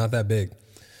that big.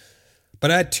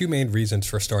 But I had two main reasons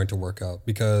for starting to work out,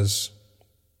 because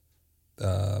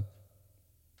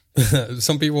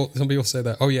some people say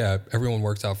that, oh yeah, everyone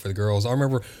works out for the girls. I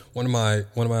remember one of my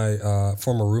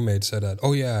former roommates said that,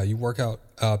 oh yeah, you work out,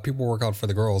 people work out for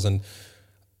the girls. And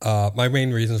my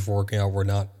main reasons for working out were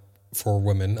not for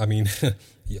women. I mean,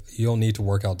 you don't need to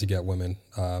work out to get women.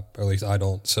 At least I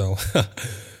don't. So,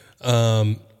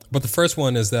 but the first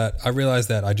one is that I realized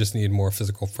that I just needed more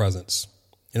physical presence.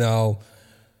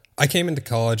 I came into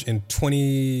college in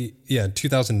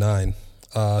 2009,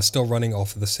 still running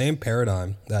off of the same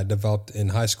paradigm that I developed in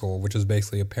high school, which was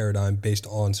basically a paradigm based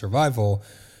on survival,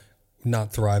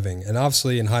 not thriving. And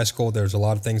obviously in high school, there's a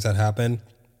lot of things that happen.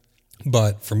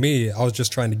 But for me, I was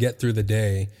just trying to get through the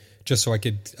day just so I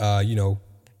could,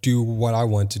 do what I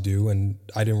wanted to do. And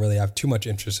I didn't really have too much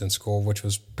interest in school, which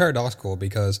was paradoxical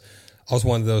because I was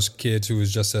one of those kids who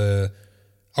was just I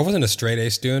wasn't a straight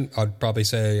A student. I'd probably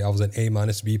say I was an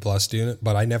A-B+ student,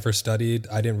 but I never studied.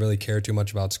 I didn't really care too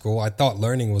much about school. I thought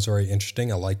learning was very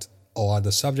interesting. I liked a lot of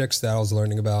the subjects that I was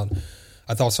learning about.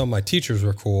 I thought some of my teachers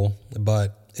were cool,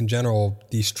 but in general,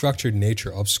 the structured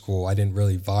nature of school, I didn't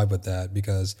really vibe with that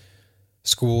because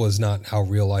school is not how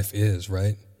real life is,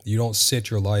 right? You don't sit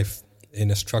your life in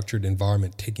a structured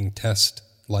environment taking tests.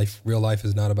 Real life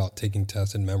is not about taking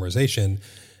tests and memorization.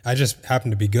 I just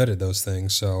happen to be good at those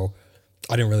things, so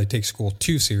I didn't really take school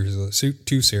too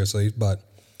seriously, but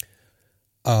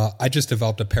I just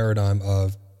developed a paradigm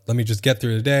of let me just get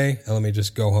through the day and let me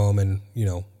just go home and,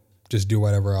 just do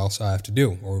whatever else I have to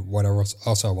do or whatever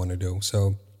else I want to do.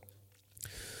 So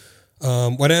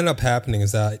what ended up happening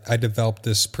is that I developed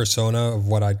this persona of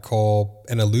what I'd call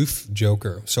an aloof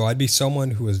joker. So I'd be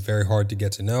someone who was very hard to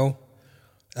get to know,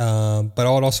 but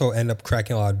I would also end up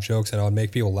cracking a lot of jokes and I would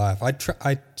make people laugh.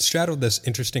 I straddled this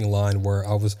interesting line where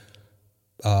I was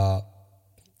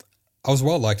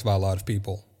well liked by a lot of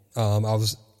people. I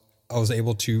was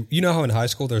able to, how in high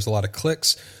school there's a lot of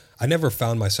cliques. I never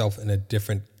found myself in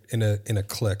a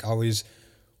clique. I was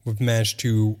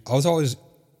always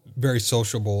very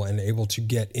sociable and able to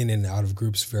get in and out of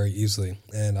groups very easily.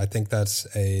 And I think that's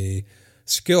a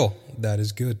skill that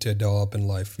is good to develop in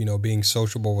life, being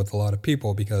sociable with a lot of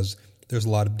people because there's a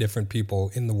lot of different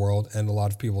people in the world and a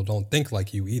lot of people don't think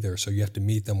like you either. So you have to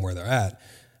meet them where they're at.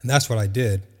 And that's what I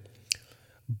did.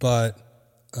 But,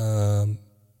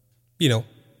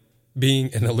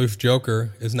 being an aloof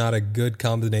joker is not a good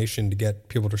combination to get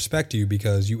people to respect you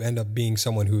because you end up being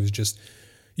someone who is just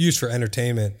used for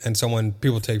entertainment and someone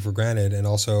people take for granted. And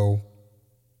also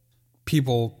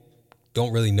people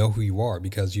don't really know who you are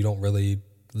because you don't really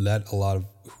let a lot of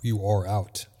who you are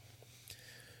out.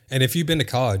 And if you've been to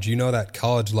college, you know that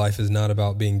college life is not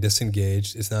about being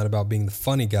disengaged. It's not about being the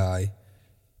funny guy.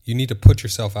 You need to put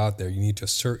yourself out there. You need to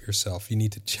assert yourself. You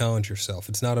need to challenge yourself.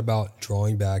 It's not about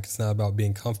drawing back. It's not about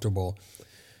being comfortable.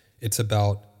 It's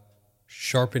about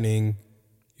sharpening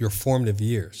your formative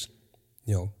years.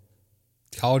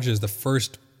 College is the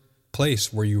first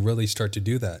place where you really start to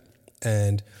do that.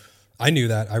 And I knew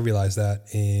that. I realized that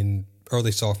in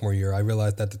early sophomore year. I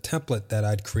realized that the template that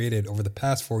I'd created over the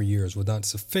past 4 years was not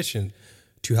sufficient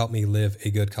to help me live a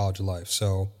good college life.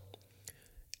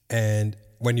 And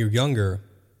when you're younger,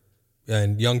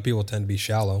 and young people tend to be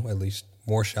shallow, at least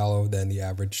more shallow than the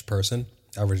average person,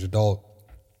 average adult,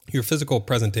 your physical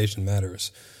presentation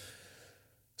matters.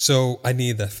 So I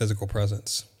need that physical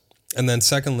presence. And then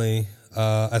secondly,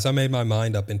 as I made my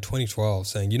mind up in 2012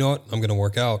 saying, you know what, I'm going to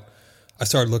work out, I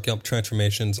started looking up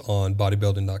transformations on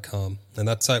bodybuilding.com. And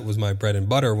that site was my bread and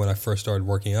butter when I first started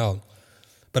working out.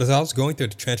 But as I was going through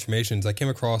the transformations, I came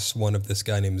across one of this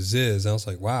guy named Ziz. And I was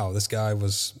like, wow, this guy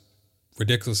was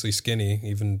ridiculously skinny,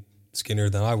 even skinnier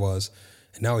than I was,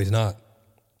 and now he's not.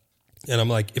 And I'm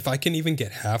like, if I can even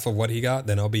get half of what he got,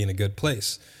 then I'll be in a good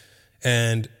place.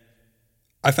 And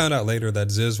I found out later that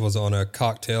Ziz was on a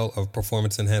cocktail of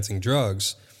performance-enhancing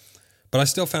drugs, but I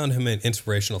still found him an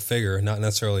inspirational figure, not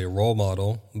necessarily a role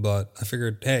model, but I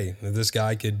figured, hey, if this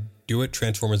guy could do it,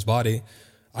 transform his body,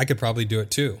 I could probably do it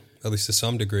too, at least to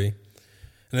some degree.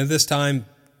 And at this time,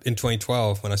 in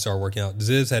 2012, when I started working out,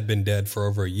 Ziz had been dead for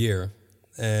over a year,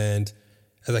 and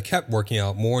as I kept working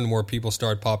out, more and more people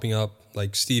started popping up,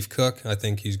 like Steve Cook. I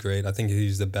think he's great. I think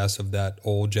he's the best of that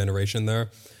old generation there.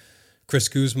 Chris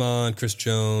Guzman, Chris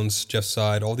Jones, Jeff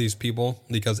Seid, all these people,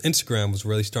 because Instagram was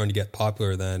really starting to get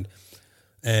popular then.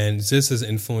 And Ziz's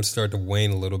influence started to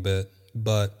wane a little bit.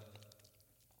 But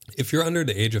if you're under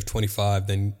the age of 25,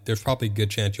 then there's probably a good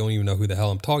chance you don't even know who the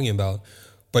hell I'm talking about.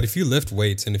 But if you lift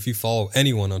weights and if you follow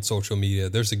anyone on social media,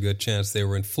 there's a good chance they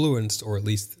were influenced or at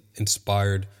least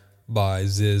inspired by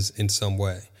Ziz in some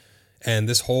way. And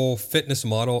this whole fitness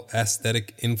model,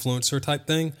 aesthetic influencer type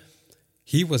thing,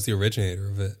 he was the originator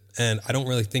of it. And I don't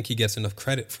really think he gets enough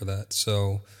credit for that.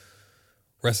 So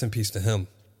rest in peace to him.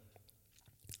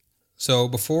 So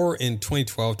before in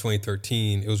 2012,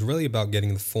 2013, it was really about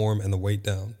getting the form and the weight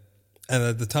down. And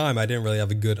at the time, I didn't really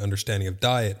have a good understanding of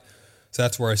diet. So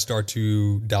that's where I start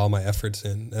to dial my efforts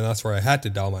in. And that's where I had to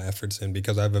dial my efforts in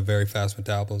because I have a very fast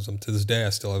metabolism. To this day,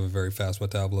 I still have a very fast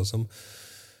metabolism.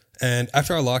 And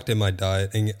after I locked in my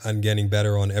diet and I'm getting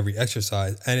better on every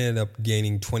exercise, I ended up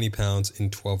gaining 20 pounds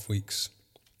in 12 weeks.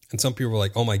 And some people were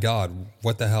like, oh my God,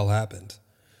 what the hell happened?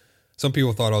 Some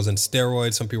people thought I was on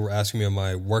steroids. Some people were asking me on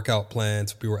my workout plan.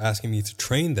 Some people were asking me to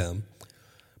train them.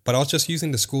 But I was just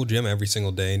using the school gym every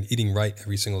single day and eating right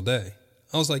every single day.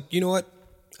 I was like, you know what?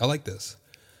 I like this.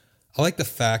 I like the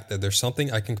fact that there's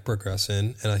something I can progress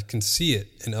in and I can see it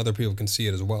and other people can see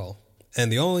it as well.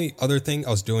 And the only other thing I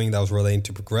was doing that was relating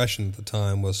to progression at the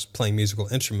time was playing musical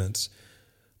instruments.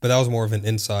 But that was more of an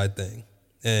inside thing.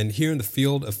 And here in the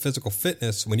field of physical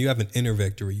fitness, when you have an inner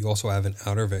victory, you also have an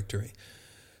outer victory.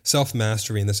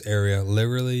 Self-mastery in this area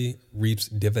literally reaps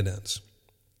dividends.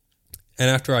 And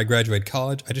after I graduated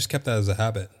college, I just kept that as a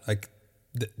habit.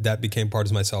 That became part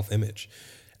of my self-image.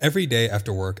 Every day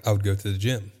after work, I would go to the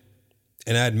gym.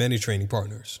 And I had many training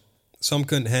partners. Some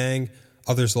couldn't hang,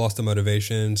 others lost the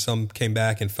motivation, some came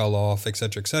back and fell off,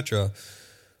 etc., etc.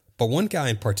 But one guy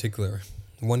in particular,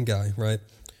 right?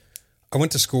 I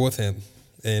went to school with him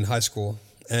in high school,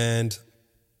 and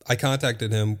I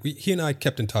contacted him. He and I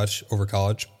kept in touch over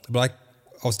college, but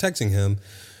I was texting him.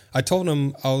 I told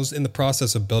him I was in the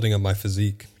process of building up my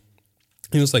physique.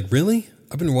 He was like, really?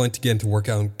 I've been wanting to get into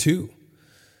workout too.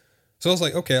 So I was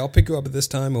like, okay, I'll pick you up at this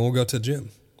time and we'll go to the gym.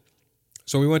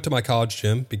 So we went to my college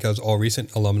gym because all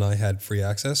recent alumni had free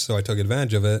access, so I took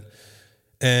advantage of it.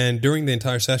 And during the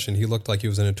entire session, he looked like he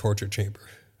was in a torture chamber.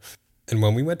 And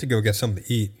when we went to go get something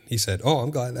to eat, he said, oh,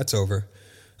 I'm glad that's over.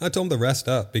 I told him to rest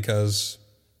up because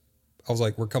I was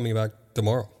like, we're coming back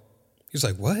tomorrow. He was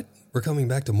like, what? We're coming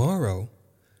back tomorrow?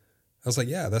 I was like,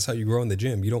 yeah, that's how you grow in the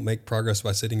gym. You don't make progress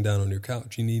by sitting down on your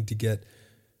couch. You need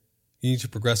to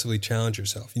progressively challenge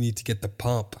yourself. You need to get the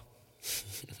pump.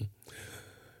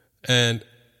 And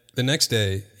the next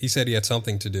day, he said he had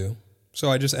something to do.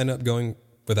 So I just ended up going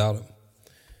without him.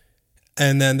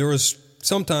 And then there was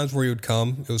some times where he would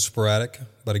come. It was sporadic.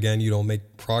 But again, you don't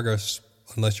make progress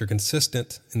unless you're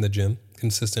consistent in the gym,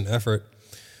 consistent effort.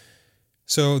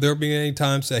 So there would be any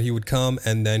times that he would come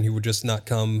and then he would just not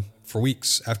come for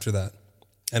weeks after that.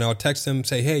 And I would text him,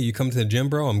 say, hey, you come to the gym,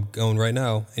 bro? I'm going right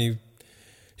now. And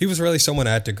he was really someone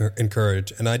I had to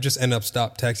encourage. And I just ended up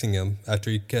stopped texting him after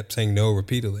he kept saying no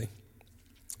repeatedly.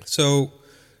 So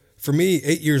for me,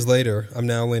 8 years later, I'm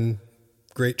now in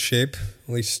great shape,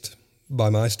 at least by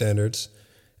my standards.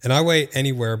 And I weigh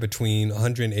anywhere between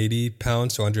 180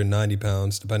 pounds to 190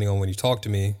 pounds, depending on when you talk to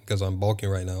me, because I'm bulking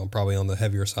right now. I'm probably on the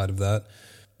heavier side of that.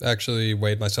 I actually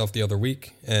weighed myself the other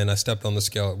week, and I stepped on the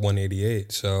scale at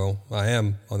 188, so I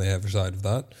am on the heavier side of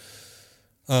that.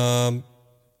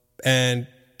 And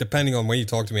depending on when you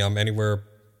talk to me, I'm anywhere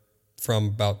from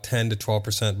about 10 to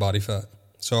 12% body fat.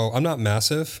 So I'm not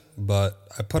massive, but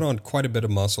I put on quite a bit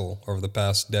of muscle over the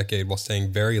past decade while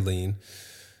staying very lean.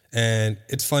 And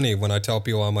it's funny when I tell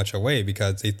people how much I weigh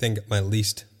because they think I'm at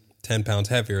least 10 pounds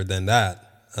heavier than that.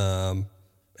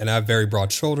 And I have very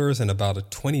broad shoulders and about a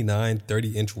 29,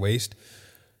 30-inch waist,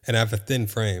 and I have a thin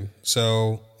frame.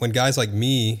 So when guys like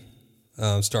me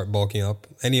start bulking up,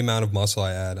 any amount of muscle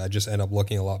I add, I just end up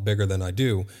looking a lot bigger than I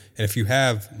do. And if you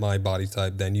have my body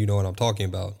type, then you know what I'm talking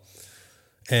about.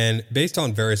 And based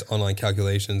on various online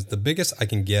calculations, the biggest I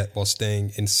can get while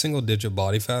staying in single-digit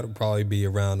body fat would probably be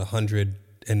around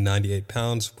 198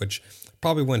 pounds, which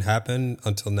probably wouldn't happen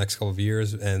until the next couple of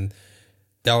years. And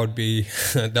that would be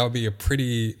a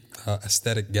pretty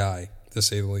aesthetic guy, to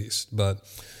say the least. But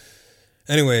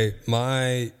anyway,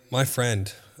 my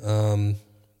friend,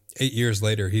 8 years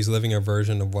later, he's living a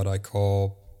version of what I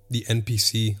call the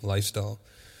NPC lifestyle.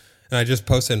 And I just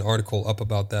posted an article up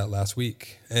about that last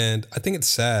week. And I think it's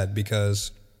sad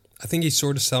because I think he's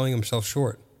sort of selling himself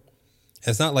short. And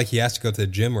it's not like he has to go to the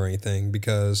gym or anything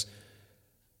because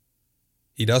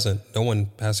he doesn't. No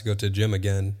one has to go to the gym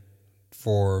again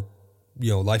for,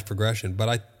 life progression. But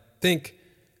I think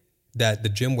that the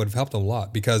gym would have helped him a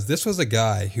lot because this was a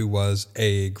guy who was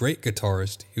a great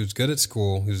guitarist. He was good at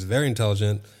school. He was very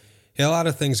intelligent. He had a lot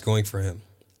of things going for him.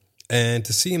 And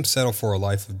to see him settle for a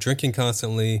life of drinking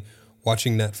constantly,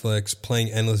 watching Netflix, playing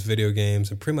endless video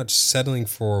games, and pretty much settling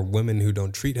for women who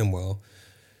don't treat him well,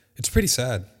 it's pretty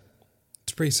sad.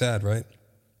 It's pretty sad, right?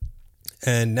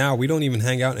 And now we don't even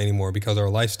hang out anymore because our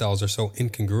lifestyles are so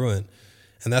incongruent.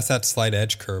 And that's that slight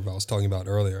edge curve I was talking about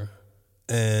earlier.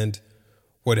 And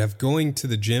would have going to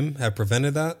the gym have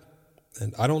prevented that?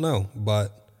 And I don't know.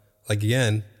 But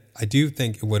again, I do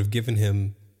think it would have given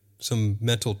him some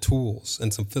mental tools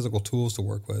and some physical tools to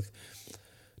work with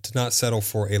to not settle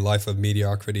for a life of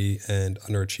mediocrity and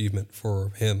underachievement for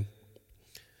him.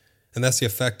 And that's the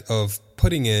effect of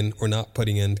putting in or not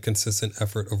putting in consistent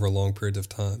effort over long periods of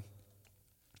time.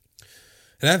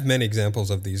 And I have many examples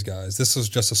of these guys. This was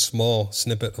just a small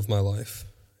snippet of my life.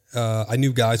 I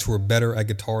knew guys who were better at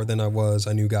guitar than I was.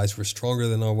 I knew guys who were stronger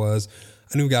than I was.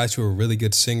 I knew guys who were really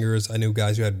good singers. I knew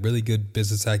guys who had really good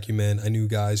business acumen. I knew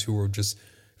guys who were just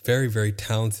very, very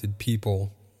talented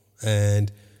people.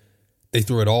 And they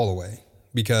threw it all away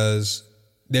because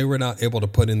they were not able to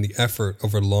put in the effort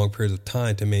over long periods of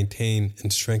time to maintain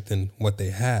and strengthen what they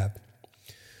have.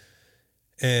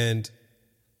 And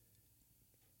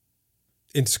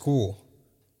in school,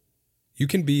 you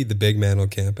can be the big man on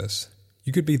campus.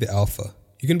 You could be the alpha.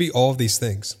 You can be all of these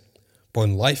things. But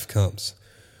when life comes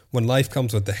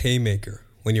with the haymaker,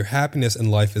 when your happiness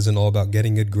in life isn't all about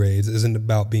getting good grades, isn't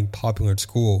about being popular at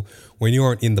school, when you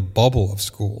aren't in the bubble of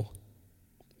school,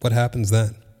 what happens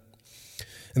then?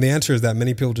 And the answer is that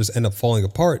many people just end up falling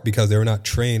apart because they were not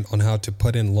trained on how to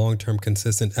put in long-term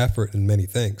consistent effort in many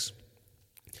things.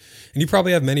 And you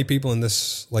probably have many people in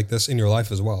this in your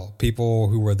life as well. People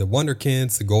who were the wonder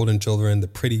kids, the golden children, the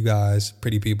pretty guys,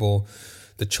 pretty people,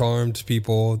 the charmed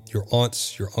people, your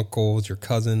aunts, your uncles, your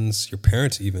cousins, your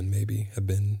parents even maybe have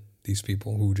been these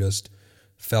people who just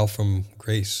fell from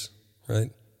grace,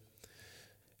 right?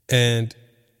 And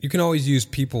you can always use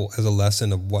people as a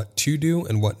lesson of what to do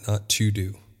and what not to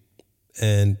do.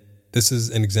 And this is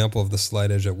an example of the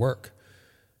slight edge at work.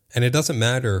 And it doesn't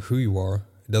matter who you are.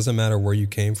 It doesn't matter where you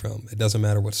came from. It doesn't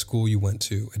matter what school you went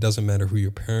to. It doesn't matter who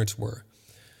your parents were.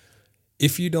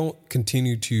 If you don't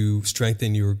continue to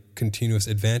strengthen your continuous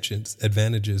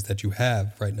advantages that you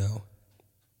have right now,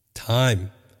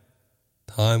 time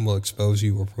will expose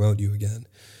you or promote you again.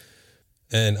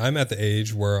 And I'm at the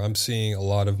age where I'm seeing a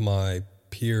lot of my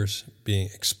peers being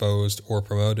exposed or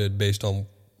promoted based on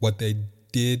what they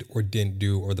did or didn't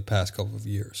do over the past couple of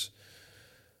years.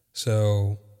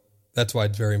 So that's why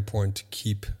it's very important to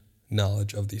keep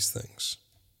knowledge of these things.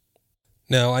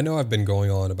 Now, I know I've been going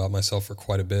on about myself for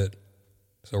quite a bit,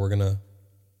 so we're going to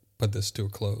put this to a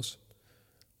close.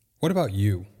 What about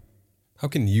you? How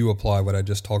can you apply what I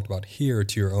just talked about here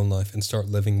to your own life and start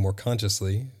living more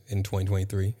consciously in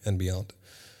 2023 and beyond?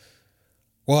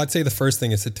 Well, I'd say the first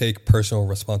thing is to take personal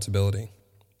responsibility.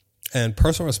 And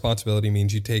personal responsibility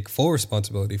means you take full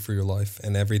responsibility for your life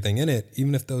and everything in it,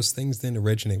 even if those things didn't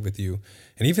originate with you,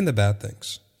 and even the bad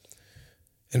things.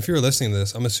 And if you're listening to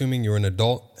this, I'm assuming you're an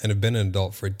adult and have been an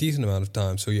adult for a decent amount of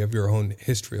time, so you have your own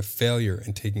history of failure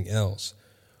and taking L's.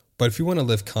 But if you want to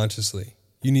live consciously,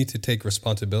 you need to take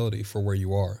responsibility for where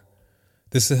you are.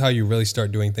 This is how you really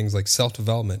start doing things like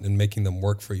self-development and making them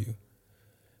work for you.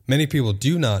 Many people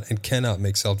do not and cannot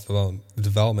make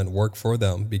self-development work for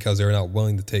them because they're not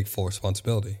willing to take full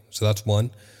responsibility. So that's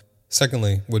one.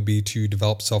 Secondly, would be to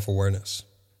develop self-awareness.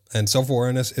 And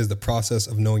self-awareness is the process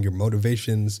of knowing your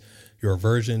motivations, your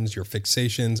aversions, your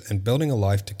fixations, and building a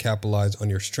life to capitalize on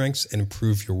your strengths and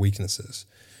improve your weaknesses.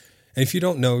 And if you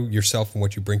don't know yourself and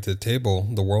what you bring to the table,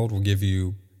 the world will give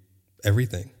you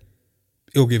everything.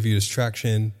 It'll give you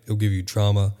distraction. It'll give you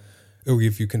drama. It'll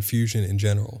give you confusion in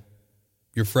general.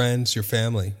 Your friends, your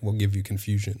family will give you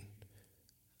confusion.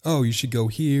 Oh, you should go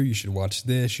here. You should watch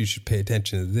this. You should pay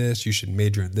attention to this. You should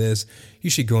major in this. You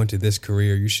should go into this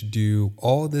career. You should do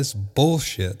all this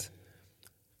bullshit.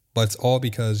 But it's all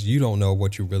because you don't know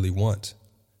what you really want.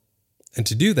 And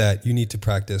to do that, you need to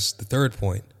practice the third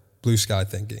point, blue sky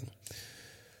thinking.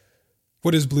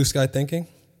 What is blue sky thinking?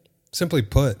 Simply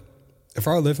put, if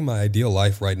I were living my ideal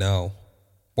life right now,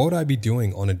 what would I be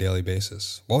doing on a daily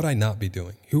basis? What would I not be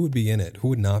doing? Who would be in it? Who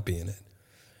would not be in it?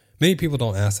 Many people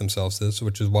don't ask themselves this,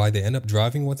 which is why they end up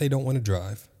driving what they don't want to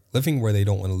drive, living where they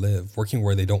don't want to live, working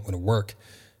where they don't want to work,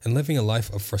 and living a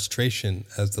life of frustration,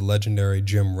 as the legendary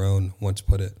Jim Rohn once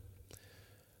put it.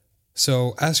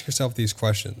 So ask yourself these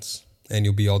questions, and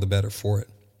you'll be all the better for it.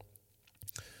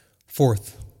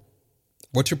 Fourth,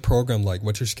 what's your program like?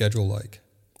 What's your schedule like?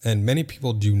 And many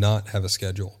people do not have a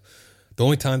schedule. The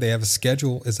only time they have a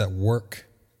schedule is at work,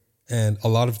 and a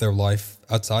lot of their life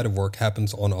outside of work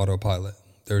happens on autopilot.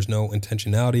 There's no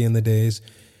intentionality in the days.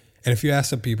 And if you ask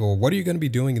some people, what are you going to be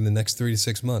doing in the next 3 to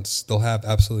 6 months? They'll have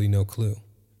absolutely no clue.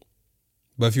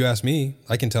 But if you ask me,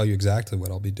 I can tell you exactly what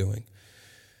I'll be doing.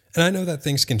 And I know that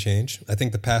things can change. I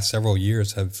think the past several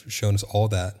years have shown us all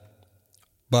that.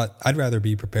 But I'd rather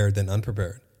be prepared than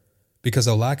unprepared. Because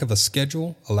a lack of a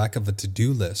schedule, a lack of a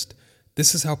to-do list,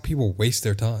 this is how people waste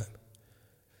their time.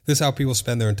 This is how people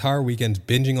spend their entire weekends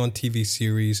binging on TV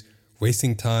series,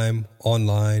 wasting time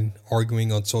online,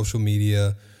 arguing on social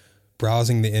media,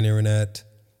 browsing the internet,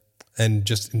 and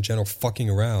just in general fucking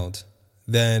around.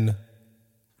 Then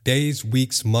days,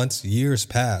 weeks, months, years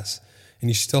pass, and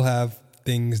you still have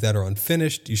things that are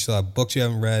unfinished. You still have books you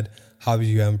haven't read, hobbies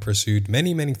you haven't pursued,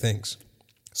 many, many things.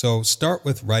 So start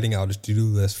with writing out a to-do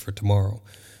list for tomorrow.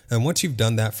 And once you've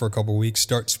done that for a couple of weeks,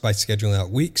 start by scheduling out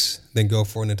weeks, then go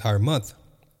for an entire month,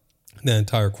 then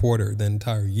entire quarter, then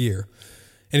entire year.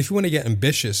 And if you want to get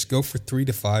ambitious, go for 3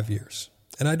 to 5 years.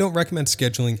 And I don't recommend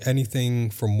scheduling anything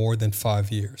for more than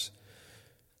 5 years.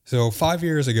 So 5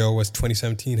 years ago was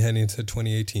 2017 heading into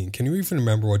 2018. Can you even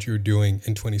remember what you were doing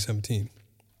in 2017?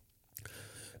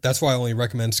 That's why I only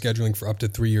recommend scheduling for up to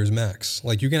 3 years max.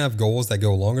 Like, you can have goals that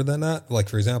go longer than that. Like,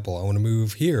 for example, I want to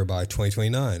move here by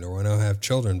 2029, or I want to have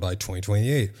children by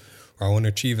 2028, or I want to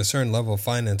achieve a certain level of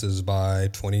finances by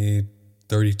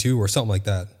 2032 or something like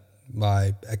that,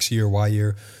 by X year, Y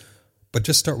year. But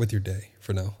just start with your day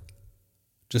for now.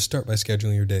 Just start by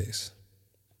scheduling your days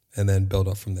and then build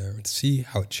up from there and see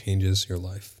how it changes your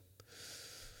life.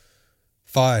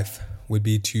 5 would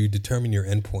be to determine your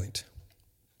endpoint.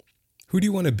 Who do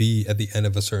you want to be at the end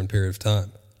of a certain period of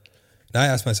time? And I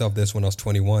asked myself this when I was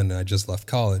 21 and I just left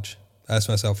college. I asked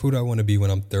myself, who do I want to be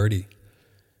when I'm 30?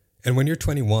 And when you're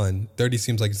 21, 30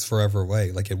 seems like it's forever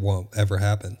away, like it won't ever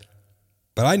happen.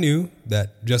 But I knew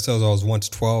that just as I was once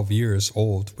 12 years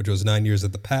old, which was 9 years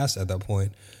at the past at that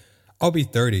point, I'll be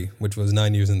 30, which was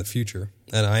 9 years in the future.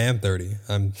 And I am 30.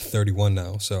 I'm 31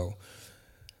 now. So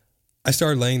I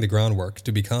started laying the groundwork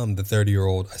to become the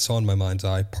 30-year-old I saw in my mind's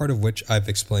eye, part of which I've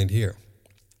explained here.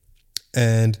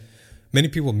 And many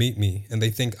people meet me and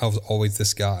they think I was always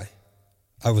this guy.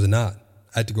 I was not.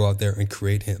 I had to go out there and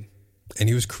create him. And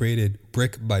he was created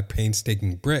brick by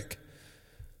painstaking brick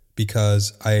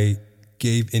because I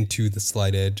gave into the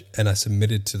slight edge and I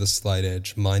submitted to the slight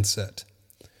edge mindset.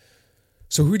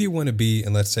 So who do you want to be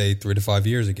in, let's say, 3 to 5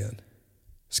 years again?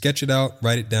 Sketch it out,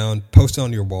 write it down, post it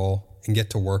on your wall, and get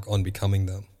to work on becoming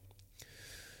them.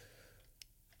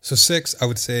 So 6, I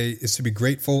would say, is to be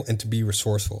grateful and to be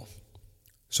resourceful.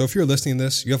 So if you're listening to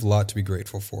this, you have a lot to be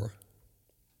grateful for.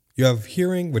 You have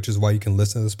hearing, which is why you can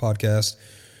listen to this podcast.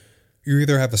 You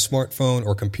either have a smartphone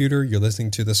or computer you're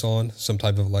listening to this on, some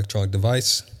type of electronic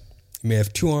device. You may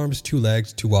have 2 arms, 2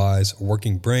 legs, 2 eyes, a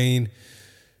working brain,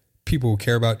 people who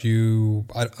care about you.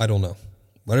 I don't know.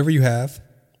 Whatever you have,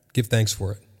 give thanks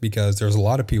for it, because there's a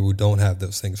lot of people who don't have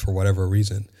those things for whatever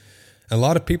reason. And a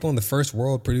lot of people in the first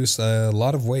world produce a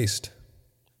lot of waste.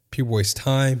 People waste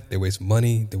time, they waste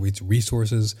money, they waste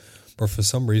resources, but for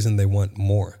some reason they want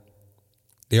more.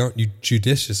 They aren't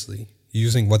judiciously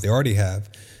using what they already have,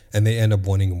 and they end up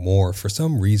wanting more for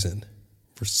some reason.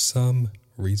 For some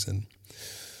reason.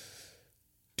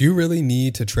 Do you really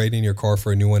need to trade in your car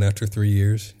for a new one after 3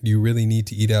 years? Do you really need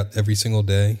to eat out every single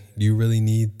day? Do you really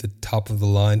need the top of the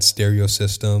line stereo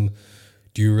system?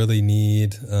 Do you really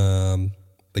need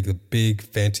like a big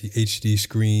fancy HD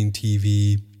screen,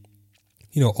 TV?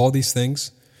 You know, all these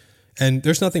things. And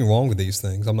there's nothing wrong with these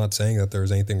things. I'm not saying that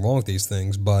there's anything wrong with these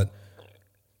things, but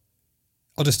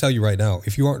I'll just tell you right now,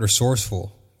 if you aren't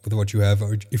resourceful with what you have,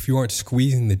 or if you aren't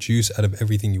squeezing the juice out of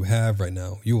everything you have right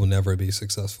now, you will never be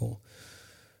successful.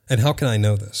 And how can I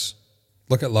know this?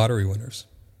 Look at lottery winners.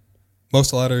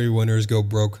 Most lottery winners go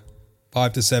broke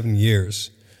 5 to 7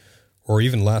 years, or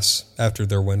even less after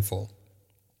their windfall.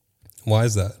 Why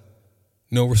is that?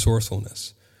 No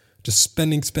resourcefulness. Just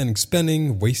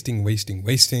spending,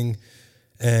 wasting.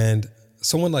 And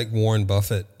someone like Warren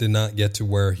Buffett did not get to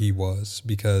where he was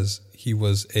because he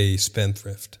was a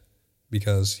spendthrift,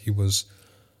 because he was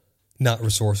not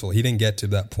resourceful. He didn't get to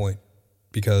that point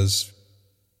because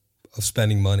of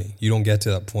spending money. You don't get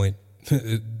to that point.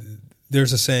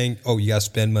 There's a saying, oh, you got to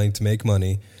spend money to make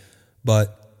money.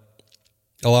 But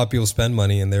a lot of people spend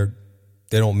money and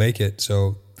they don't make it,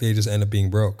 so they just end up being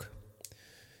broke.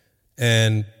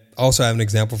 And also I have an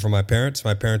example from my parents.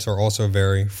 My parents are also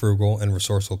very frugal and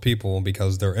resourceful people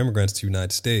because they're immigrants to the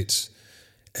United States.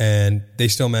 And they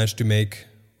still managed to make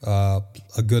a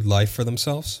good life for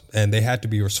themselves. And they had to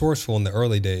be resourceful in the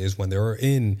early days when they were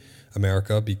in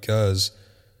America, because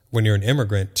when you're an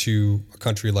immigrant to a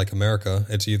country like America,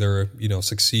 it's either,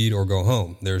 succeed or go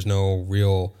home. There's no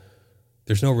real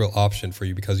option for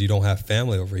you because you don't have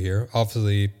family over here.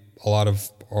 Obviously, a lot of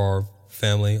our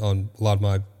family, a lot of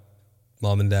my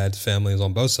mom and dad's families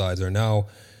on both sides are now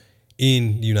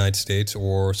in the United States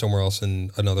or somewhere else in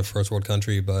another first world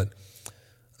country. But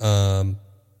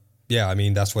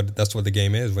that's what the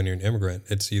game is when you're an immigrant.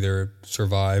 It's either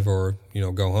survive or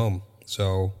go home.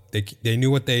 So they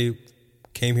knew what they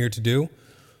came here to do,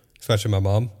 especially my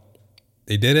mom.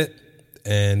 They did it,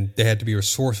 and they had to be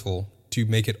resourceful to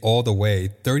make it all the way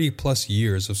 30 plus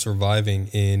years of surviving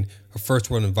in a first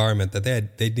world environment that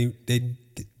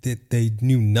they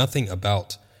knew nothing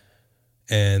about.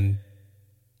 And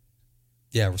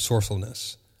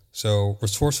resourcefulness. So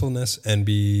resourcefulness and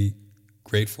be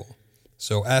grateful.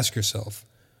 So ask yourself,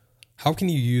 how can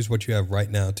you use what you have right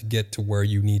now to get to where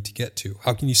you need to get to?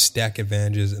 How can you stack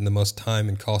advantages in the most time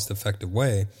and cost-effective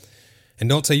way? And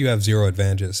don't say you have zero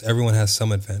advantages. Everyone has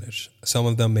some advantage. Some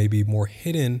of them may be more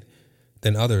hidden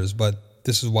than others, but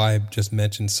this is why I just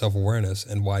mentioned self-awareness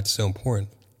and why it's so important.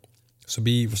 So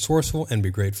be resourceful and be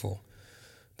grateful.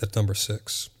 That's number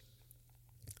 6.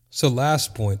 So the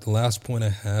last point I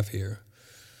have here,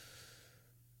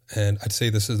 and I'd say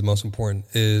this is the most important,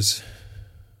 is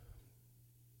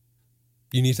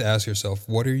you need to ask yourself,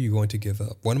 what are you going to give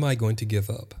up? What am I going to give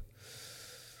up?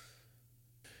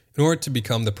 In order to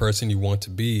become the person you want to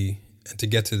be and to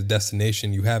get to the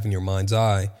destination you have in your mind's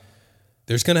eye,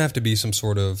 there's going to have to be some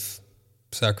sort of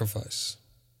sacrifice.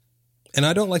 And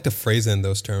I don't like to phrase it in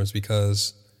those terms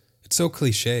because it's so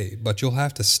cliche, but you'll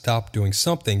have to stop doing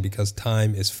something because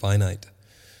time is finite.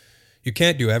 You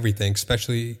can't do everything,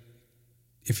 especially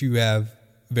if you have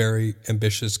very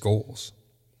ambitious goals.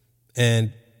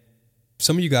 And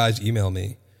some of you guys email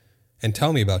me and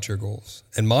tell me about your goals.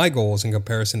 And my goals in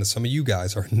comparison to some of you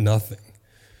guys are nothing.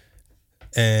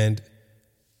 And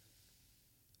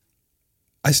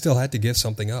I still had to give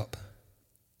something up,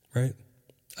 right?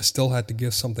 I still had to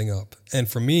give something up. And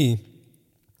for me,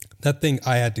 that thing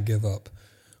I had to give up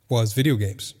was video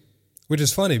games, which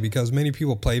is funny because many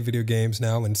people play video games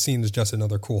now and seen as just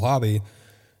another cool hobby.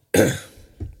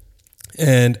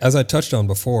 And as I touched on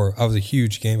before, I was a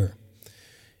huge gamer.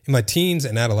 In my teens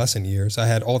and adolescent years, I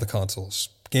had all the consoles.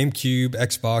 GameCube,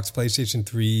 Xbox, PlayStation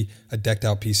 3, a decked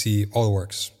out PC, all the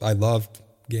works. I loved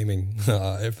gaming,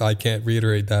 if I can't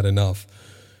reiterate that enough.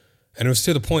 And it was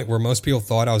to the point where most people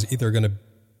thought I was either going to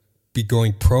be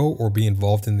going pro or be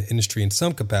involved in the industry in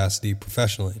some capacity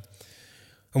professionally.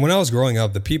 And when I was growing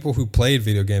up, the people who played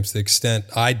video games to the extent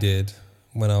I did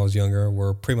when I was younger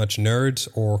were pretty much nerds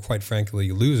or, quite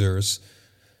frankly, losers.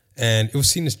 And it was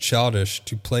seen as childish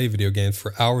to play video games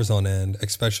for hours on end,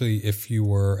 especially if you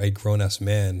were a grown-ass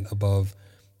man above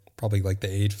probably like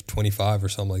the age of 25 or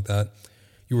something like that.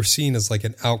 You were seen as like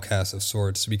an outcast of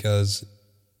sorts because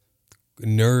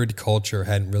nerd culture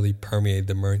hadn't really permeated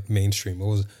the mainstream. It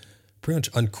was pretty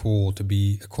much uncool to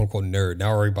be a quote-unquote nerd.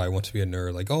 Now everybody wants to be a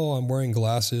nerd. Like, oh, I'm wearing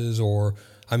glasses or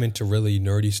I'm into really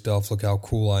nerdy stuff. Look how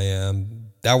cool I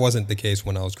am. That wasn't the case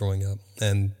when I was growing up.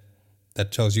 And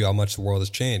that tells you how much the world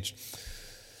has changed.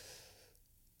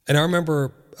 And I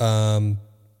remember when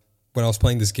I was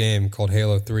playing this game called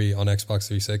Halo 3 on Xbox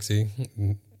 360.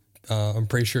 I'm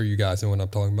pretty sure you guys know what I'm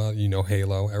talking about. You know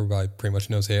Halo. Everybody pretty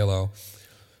much knows Halo.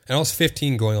 And I was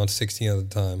 15 going on 16 at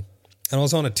the time. And I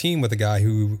was on a team with a guy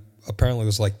who apparently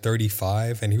was like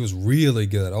 35, and he was really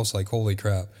good. I was like, holy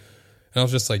crap. And I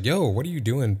was just like, yo, what are you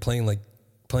doing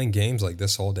playing games like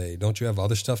this all day? Don't you have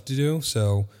other stuff to do?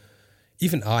 So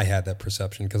even I had that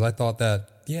perception because I thought that,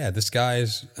 yeah, this guy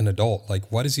is an adult.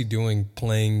 Like, what is he doing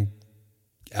playing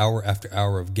hour after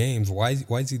hour of games? Why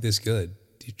is he this good?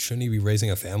 Shouldn't he be raising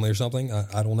a family or something?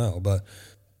 I don't know. But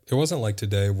it wasn't like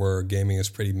today where gaming is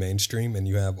pretty mainstream and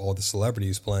you have all the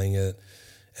celebrities playing it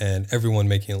and everyone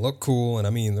making it look cool. And I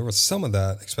mean, there was some of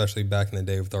that, especially back in the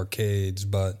day with arcades.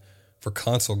 But for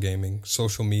console gaming,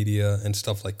 social media, and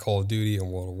stuff like Call of Duty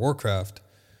and World of Warcraft,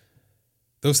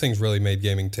 those things really made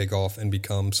gaming take off and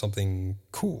become something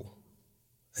cool.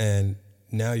 And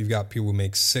now you've got people who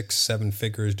make 6-7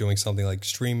 figures doing something like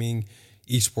streaming,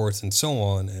 esports, and so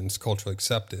on, and it's culturally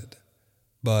accepted.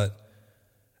 But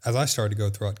as I started to go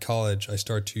throughout college, I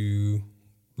started to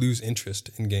lose interest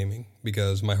in gaming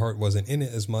because my heart wasn't in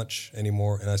it as much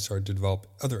anymore, and I started to develop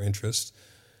other interests,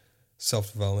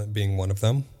 self-development being one of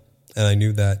them. And I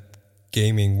knew that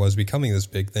gaming was becoming this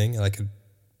big thing, and I could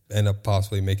end up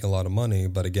possibly making a lot of money,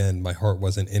 but again, my heart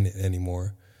wasn't in it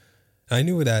anymore. And I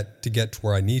knew that to get to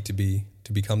where I need to be,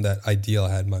 to become that ideal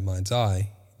I had in my mind's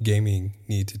eye, gaming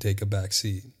needed to take a back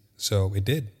seat. So it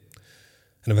did.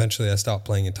 And eventually I stopped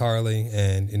playing entirely,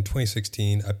 and in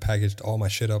 2016, I packaged all my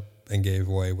shit up and gave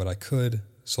away what I could,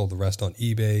 sold the rest on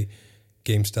eBay,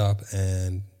 GameStop,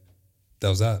 and that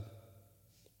was that.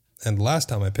 And the last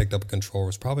time I picked up a controller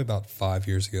was probably about 5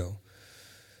 years ago.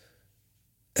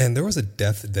 And there was a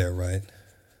death there, right?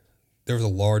 There was a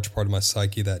large part of my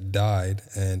psyche that died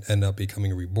and ended up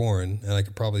becoming reborn. And I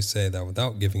could probably say that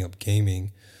without giving up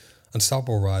gaming,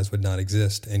 Unstoppable Rise would not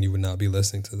exist and you would not be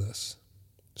listening to this.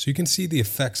 So you can see the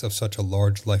effects of such a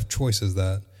large life choice as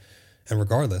that. And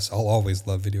regardless, I'll always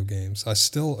love video games. I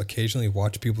still occasionally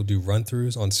watch people do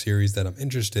run-throughs on series that I'm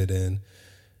interested in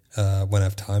when I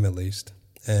have time at least.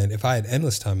 And if I had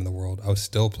endless time in the world, I would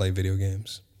still play video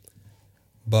games.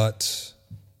 But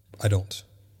I don't.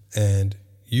 And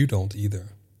you don't either.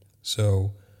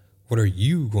 So what are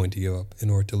you going to give up in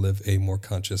order to live a more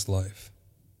conscious life?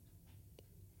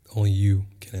 Only you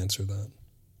can answer that.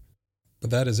 But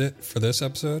that is it for this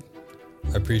episode.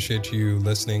 I appreciate you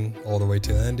listening all the way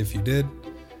to the end if you did.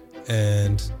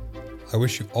 And I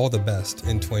wish you all the best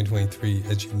in 2023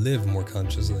 as you live more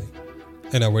consciously.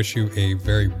 And I wish you a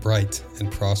very bright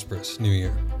and prosperous new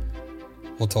year.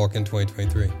 We'll talk in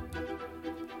 2023.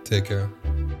 Take care.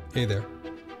 Hey there.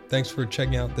 Thanks for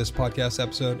checking out this podcast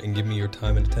episode and giving me your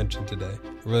time and attention today.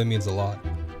 It really means a lot.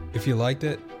 If you liked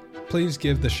it, please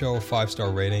give the show a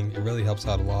 5-star rating. It really helps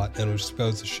out a lot and will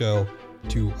expose the show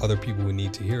to other people who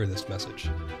need to hear this message.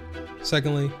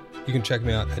 Secondly, you can check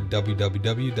me out at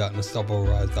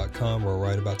www.unstoppablerise.com, where I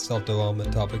write about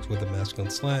self-development topics with a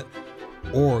masculine slant.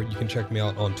 Or you can check me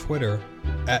out on Twitter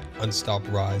at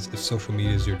UnstoppRise if social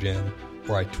media is your jam,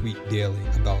 where I tweet daily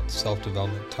about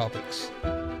self-development topics.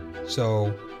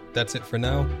 So that's it for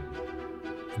now.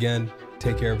 Again,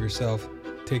 take care of yourself,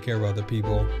 take care of other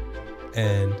people,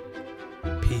 and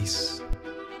peace.